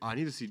gonna see. I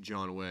need to see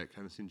John Wick. I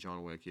haven't seen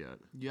John Wick yet.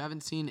 You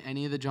haven't seen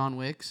any of the John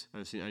Wicks? I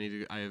have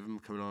them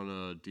coming on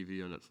a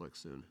DVD on Netflix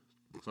soon.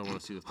 So I want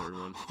to see the third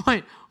one.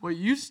 Wait,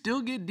 you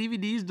still get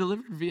DVDs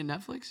delivered via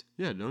Netflix?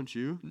 Yeah, don't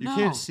you? You No.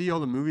 can't see all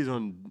the movies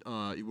on.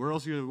 Where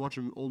else are you gonna watch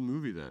an old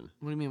movie then?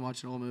 What do you mean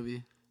watch an old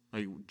movie?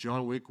 Like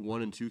John Wick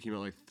 1 and 2 came out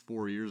like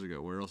 4 years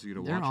ago. Where else are you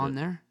gonna They're watch it? on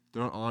there.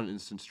 They're not on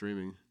instant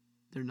streaming.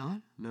 They're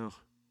not? No.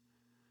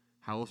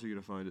 How else are you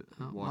gonna find it?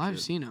 Well, Watch I've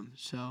it? seen them,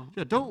 so.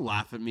 Yeah, don't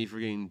laugh at me for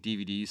getting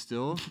DVDs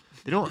still.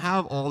 They don't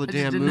have all the I just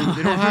damn didn't know movies.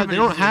 They don't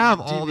everybody's have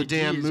getting all the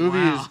damn DVDs.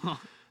 movies. Wow.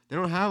 They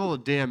don't have all the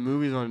damn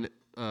movies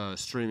on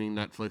streaming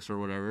Netflix or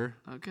whatever.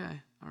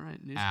 Okay, all right.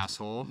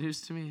 Asshole.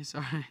 News to me,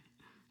 sorry.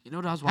 You know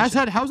what I was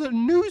watching? How's that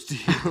news to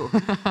you?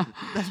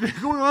 That's been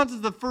going on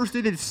since the first day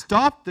they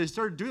stopped. They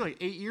started doing it like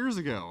 8 years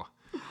ago.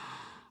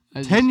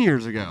 10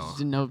 years ago. Just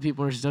didn't know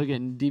people were still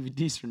getting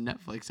DVDs from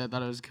Netflix. I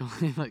thought it was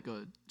going like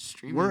a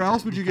streaming. Where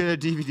else thing. would you get a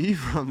DVD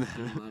from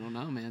then? I don't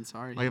know, man.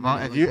 Sorry. Like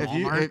Maybe,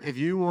 if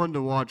you wanted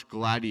to watch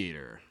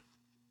Gladiator,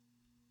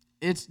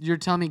 you're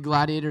telling me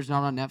Gladiator's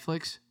not on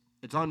Netflix?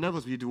 it's on Netflix.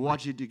 But you have to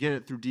watch it to get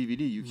it through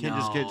DVD. You can't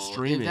just get No.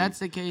 streaming. If that's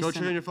the case, go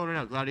then- check on your phone right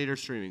now. Gladiator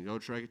streaming. Go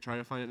try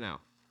to find it now.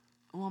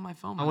 Oh, on my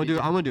phone. I'm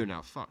gonna do it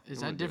now. Fuck. Is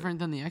I'm gonna that do it. different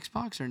than the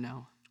Xbox or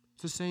no?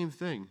 It's the same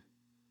thing.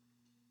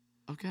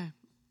 Okay,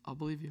 I'll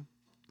believe you.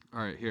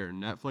 All right, here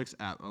Netflix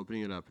app.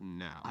 Opening it up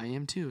now. I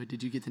am too.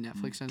 Did you get the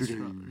Netflix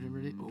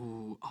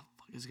Oh, fuck!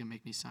 It's gonna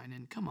make me sign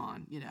in. Come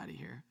on, get out of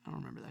here. I don't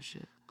remember that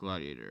shit.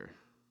 Gladiator.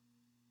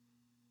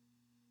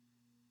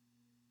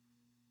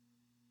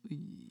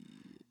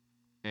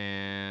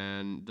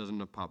 And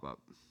doesn't pop up.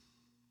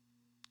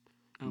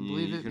 I don't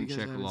believe you it can because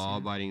check I haven't seen it.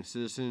 Law-Abiding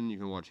Citizen. You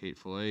can watch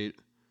Hateful Eight,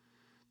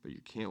 but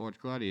you can't watch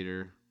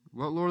Gladiator.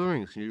 What Lord of the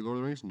Rings? Can you do Lord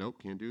of the Rings?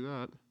 Nope, can't do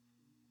that.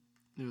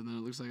 Dude, then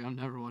it looks like I'm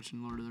never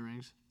watching Lord of the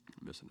Rings.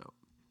 Missing out.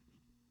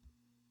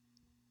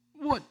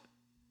 What?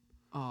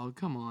 Oh,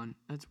 come on.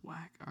 That's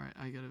whack. All right,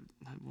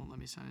 that won't let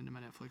me sign into my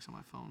Netflix on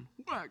my phone.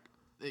 Whack.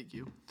 Thank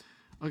you.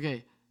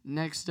 Okay,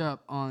 next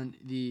up on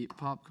the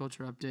pop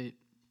culture update.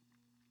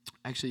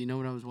 Actually, you know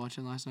what I was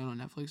watching last night on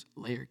Netflix?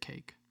 Layer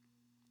Cake.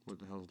 What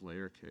the hell's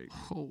layer cake?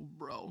 Oh,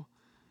 bro.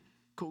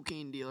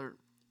 Cocaine dealer.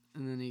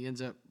 And then he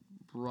ends up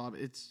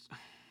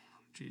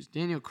Jeez.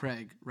 Daniel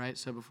Craig, right?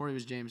 So before he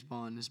was James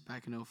Bond, this is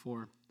back in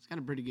 2004. He's got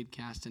a pretty good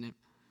cast in it.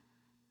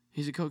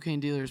 He's a cocaine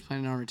dealer who's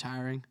planning on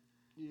retiring.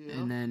 Yeah.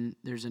 And then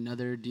there's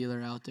another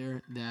dealer out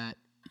there that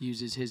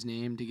uses his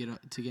name to get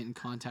in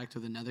contact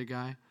with another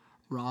guy,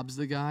 robs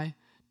the guy,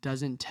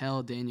 doesn't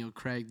tell Daniel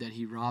Craig that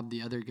he robbed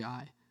the other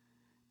guy,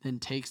 then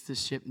takes the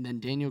ship, and then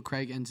Daniel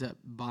Craig ends up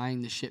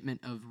buying the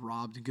shipment of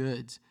robbed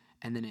goods,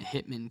 and then a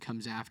hitman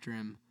comes after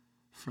him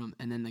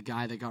and then the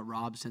guy that got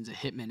robbed sends a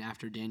hitman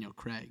after Daniel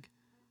Craig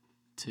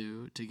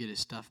to get his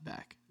stuff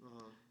back.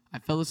 I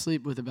fell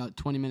asleep with about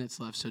 20 minutes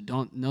left, so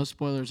no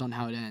spoilers on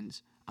how it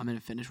ends. I'm going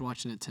to finish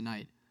watching it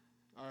tonight.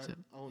 All right,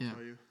 I won't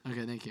tell you.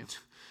 Okay, thank you.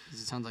 'Cause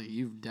it sounds like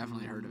you've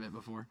definitely heard of it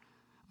before.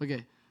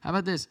 Okay, how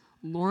about this?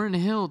 Lauryn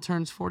Hill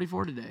turns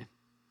 44 today.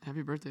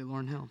 Happy birthday,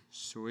 Lauryn Hill.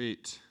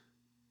 Sweet.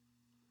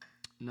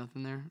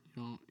 Nothing there?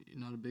 You're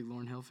not a big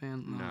Lauryn Hill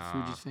fan? Not Nah. a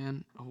Fugees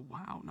fan? Oh,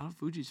 wow. Not a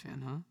Fugees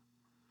fan, huh?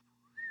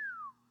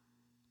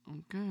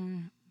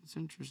 Okay. That's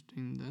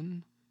interesting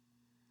then.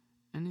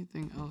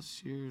 Anything else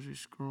here as we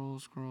scroll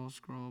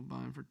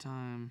by for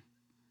time?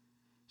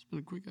 It's been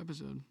a quick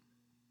episode.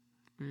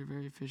 Very,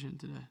 very efficient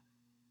today.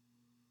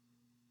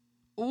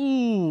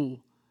 Ooh!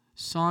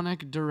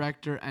 Sonic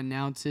director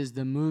announces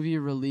the movie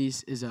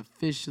release is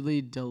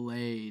officially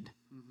delayed.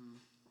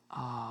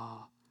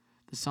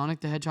 The Sonic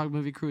the Hedgehog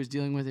movie crew is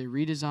dealing with a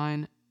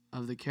redesign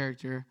of the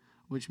character,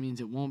 which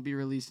means it won't be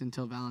released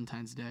until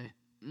Valentine's Day.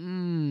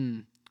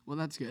 Well,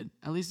 that's good.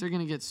 At least they're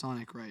going to get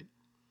Sonic right.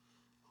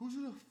 Who's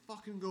gonna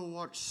fucking go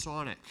watch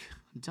Sonic?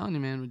 I'm telling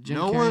you, man, with Jim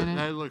No Carrey one. in it.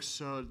 That looks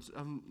so.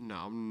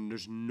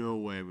 There's no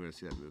way I'm gonna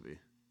see that movie.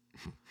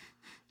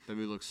 That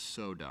movie looks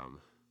so dumb.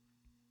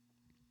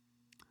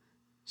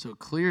 So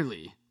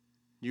clearly...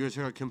 You guys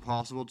check out Kim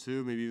Possible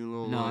too? Maybe even a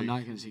little. No, like, I'm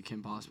not going to see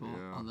Kim Possible.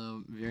 Yeah.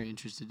 Although, very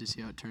interested to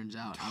see how it turns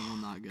out. I will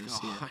not go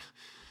see it.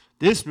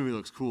 This movie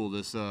looks cool.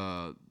 This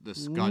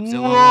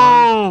Godzilla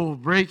Whoa!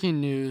 one.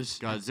 Breaking news.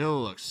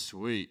 Godzilla looks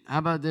sweet. How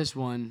about this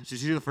one? Did you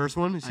see the first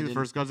one? You see the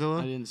first Godzilla?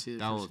 I didn't see the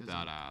that first looked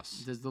Godzilla.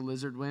 badass. Does the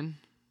lizard win?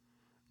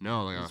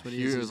 No, like That's a what he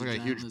huge, is. it was He's like a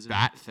giant huge lizard.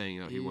 bat thing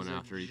that he He's went a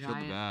after. He killed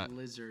the bat. giant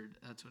lizard.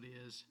 That's what he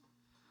is.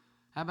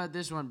 How about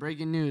this one?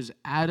 Breaking news.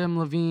 Adam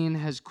Levine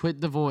has quit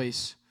The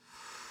Voice.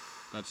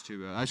 That's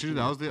too bad. Actually,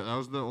 that was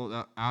the one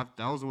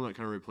that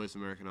kind of replaced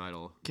American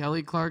Idol.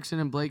 Kelly Clarkson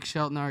and Blake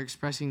Shelton are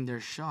expressing their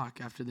shock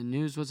after the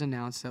news was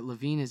announced that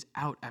Levine is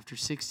out after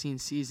 16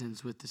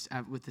 seasons with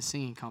the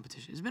singing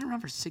competition. It's been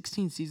around for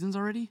 16 seasons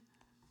already?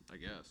 I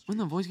guess. When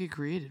did The Voice get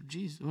created?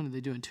 Jeez, when are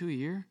they doing? 2 a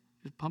year?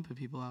 Just pumping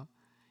people out.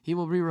 He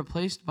will be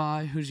replaced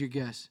by, who's your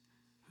guess?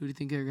 Who do you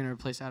think they're going to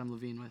replace Adam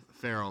Levine with?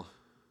 Pharrell.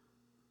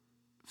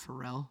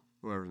 Pharrell?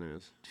 Whoever his name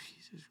is.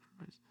 Jesus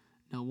Christ.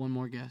 No, one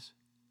more guess.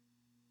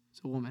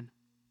 It's a woman.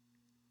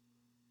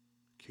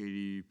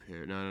 Katy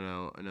Perry.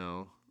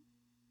 No.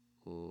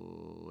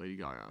 Oh, Lady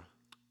Gaga.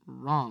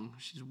 Wrong.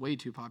 She's way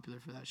too popular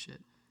for that shit.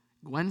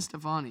 Gwen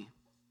Stefani.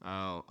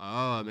 Oh,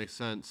 that makes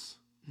sense.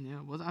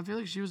 Yeah, well, I feel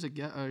like she was a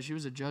judge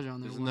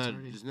on there once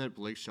already. Isn't that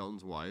Blake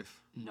Shelton's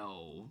wife?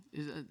 No.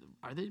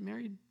 Are they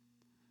married?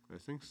 I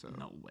think so.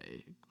 No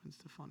way. Gwen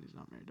Stefani's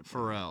not married to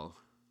Pharrell.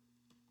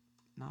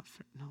 No.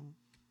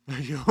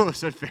 You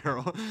said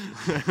Pharrell.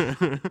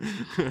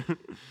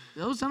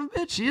 Oh, son of a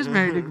bitch. She is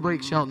married to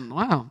Blake Shelton.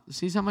 Wow.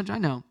 Sees how much I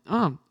know.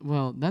 Oh,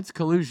 well, that's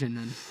collusion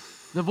then.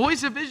 The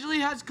Voice officially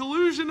has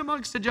collusion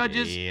amongst the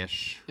judges.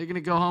 Yes. They're going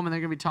to go home and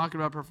they're going to be talking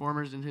about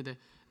performers and who they...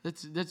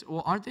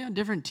 Well, aren't they on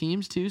different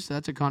teams too? So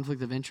that's a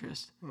conflict of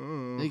interest.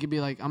 They could be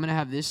like, I'm going to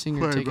have this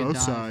singer take a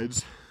dive.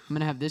 Sides. I'm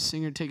going to have this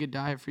singer take a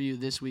dive for you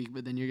this week,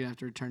 but then you're going to have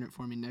to return it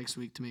for me next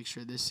week to make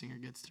sure this singer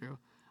gets through.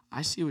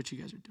 I see what you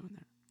guys are doing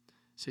there.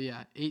 So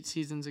yeah, 8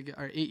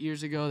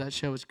 years ago, that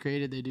show was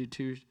created. They do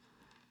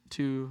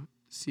two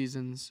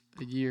seasons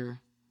a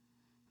year.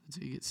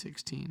 So you get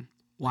 16.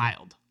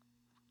 Wild.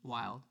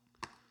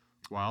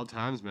 Wild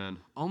times, man.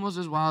 Almost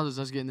as wild as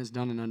us getting this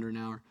done in under an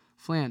hour.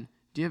 Flan,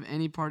 do you have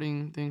any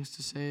parting things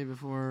to say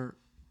before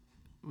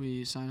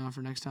we sign off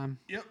for next time?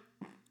 Yep.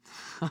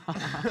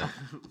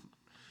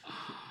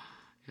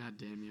 God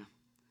damn you.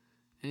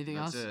 Anything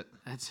else? That's it.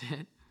 That's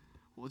it.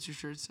 What's your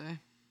shirt say?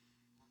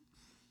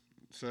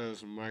 It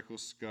says Michael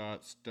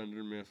Scott,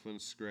 Dunder Mifflin,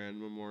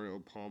 Scranton Memorial,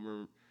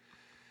 Palmer.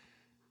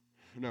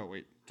 No,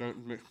 wait. I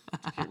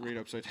can't read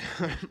upside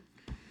down.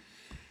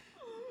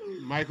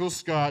 Michael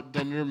Scott,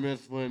 Dunder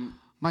Mifflin.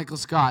 Michael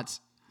Scott's,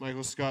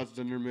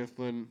 Dunder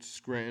Mifflin,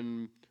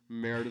 Scranton,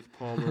 Meredith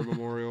Palmer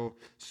Memorial,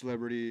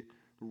 Celebrity,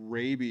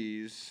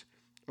 Rabies,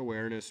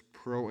 Awareness,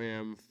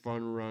 Pro-Am,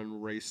 Fun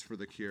Run, Race for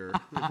the Cure.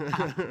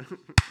 I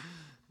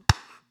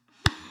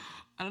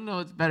don't know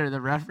what's better,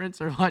 the reference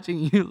or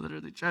watching you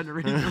literally trying to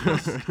read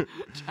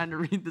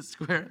the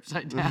square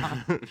upside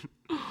down.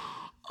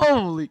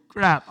 Holy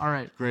crap. All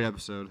right. Great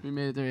episode. We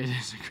made it through. It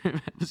is a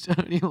great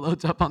episode. He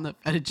loads up on the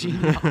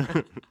fettuccine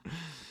already.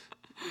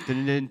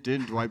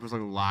 Didn't Dwight put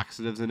like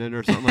laxatives in it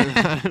or something like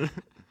that?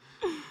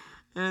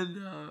 And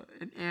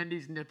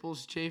Andy's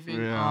nipples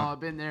chafing. Yeah. Oh, I've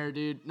been there,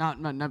 dude.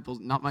 Not my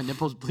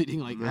nipples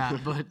bleeding like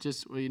that, but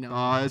just, well, you know.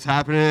 Oh, it's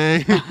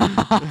happening.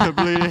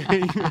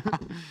 Bleeding.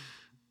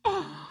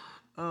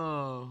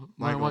 Oh.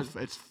 Michael,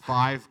 it's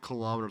 5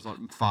 kilometers,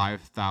 not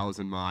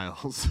 5,000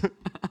 miles.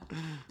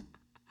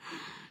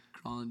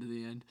 Crawling to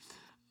the end.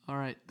 All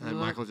right. And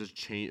Michael just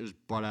changed, was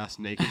butt ass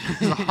naked in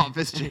his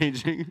office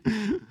changing.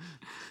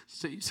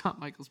 So you saw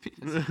Michael's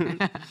penis.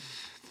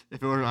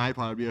 If it were an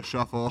iPod, it'd be a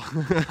shuffle.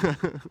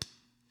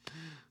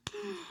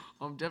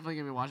 Well, I'm definitely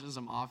going to be watching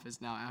some Office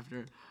now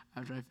after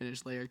I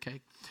finish Layer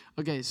Cake.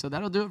 Okay, so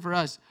that'll do it for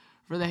us.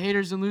 For the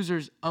haters and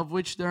losers, of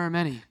which there are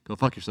many. Go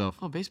fuck yourself.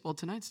 Oh, baseball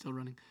tonight's still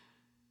running.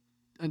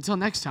 Until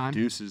next time.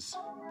 Deuces.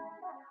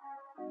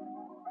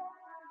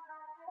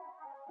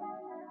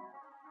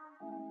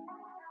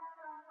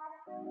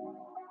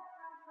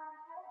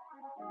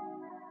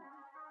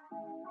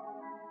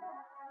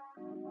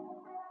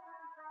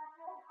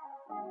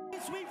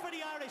 Sweet for the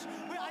Irish.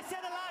 I said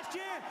it last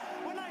year.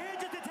 We're not here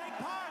just to take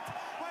part.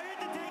 We're here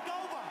to take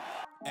over.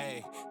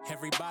 Hey,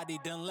 everybody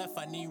done left.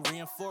 I need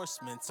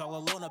reinforcements. All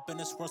alone up in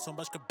this world, so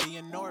much could be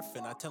an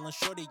orphan. I tellin'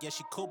 Shorty, yeah,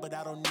 she cool, but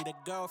I don't need a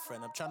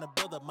girlfriend. I'm trying to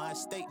build up my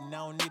estate, and I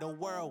don't need a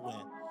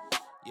whirlwind.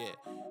 Yeah,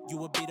 you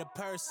would be the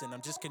person.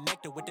 I'm just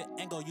connected with the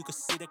angle, you can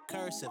see the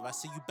cursive. I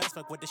see you best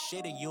fuck with the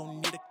shade, and you don't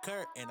need a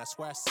curtain. I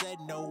swear I said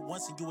no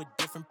once, and you a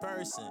different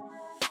person.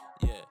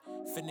 Yeah,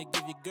 finna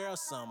give your girl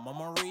some.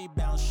 I'm on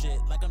rebound shit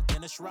like I'm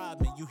Dennis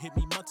Rodman. You hit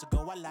me months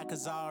ago, I lied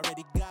cause I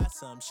already got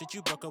some. Shit,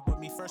 you broke up with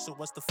me first, so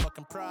what's the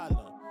fucking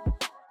problem?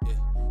 Yeah,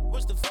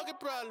 what's the fucking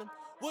problem?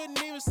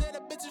 Wouldn't even say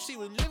that bitch if she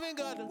was living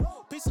Gotham.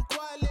 Peace and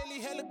quiet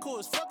lately, hella cool,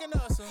 it's fucking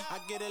awesome. I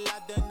get a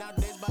lot done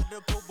nowadays by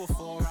the pool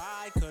before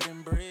I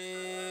couldn't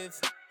breathe.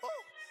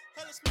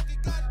 Hella smoky,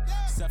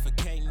 goddamn.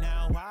 Suffocate.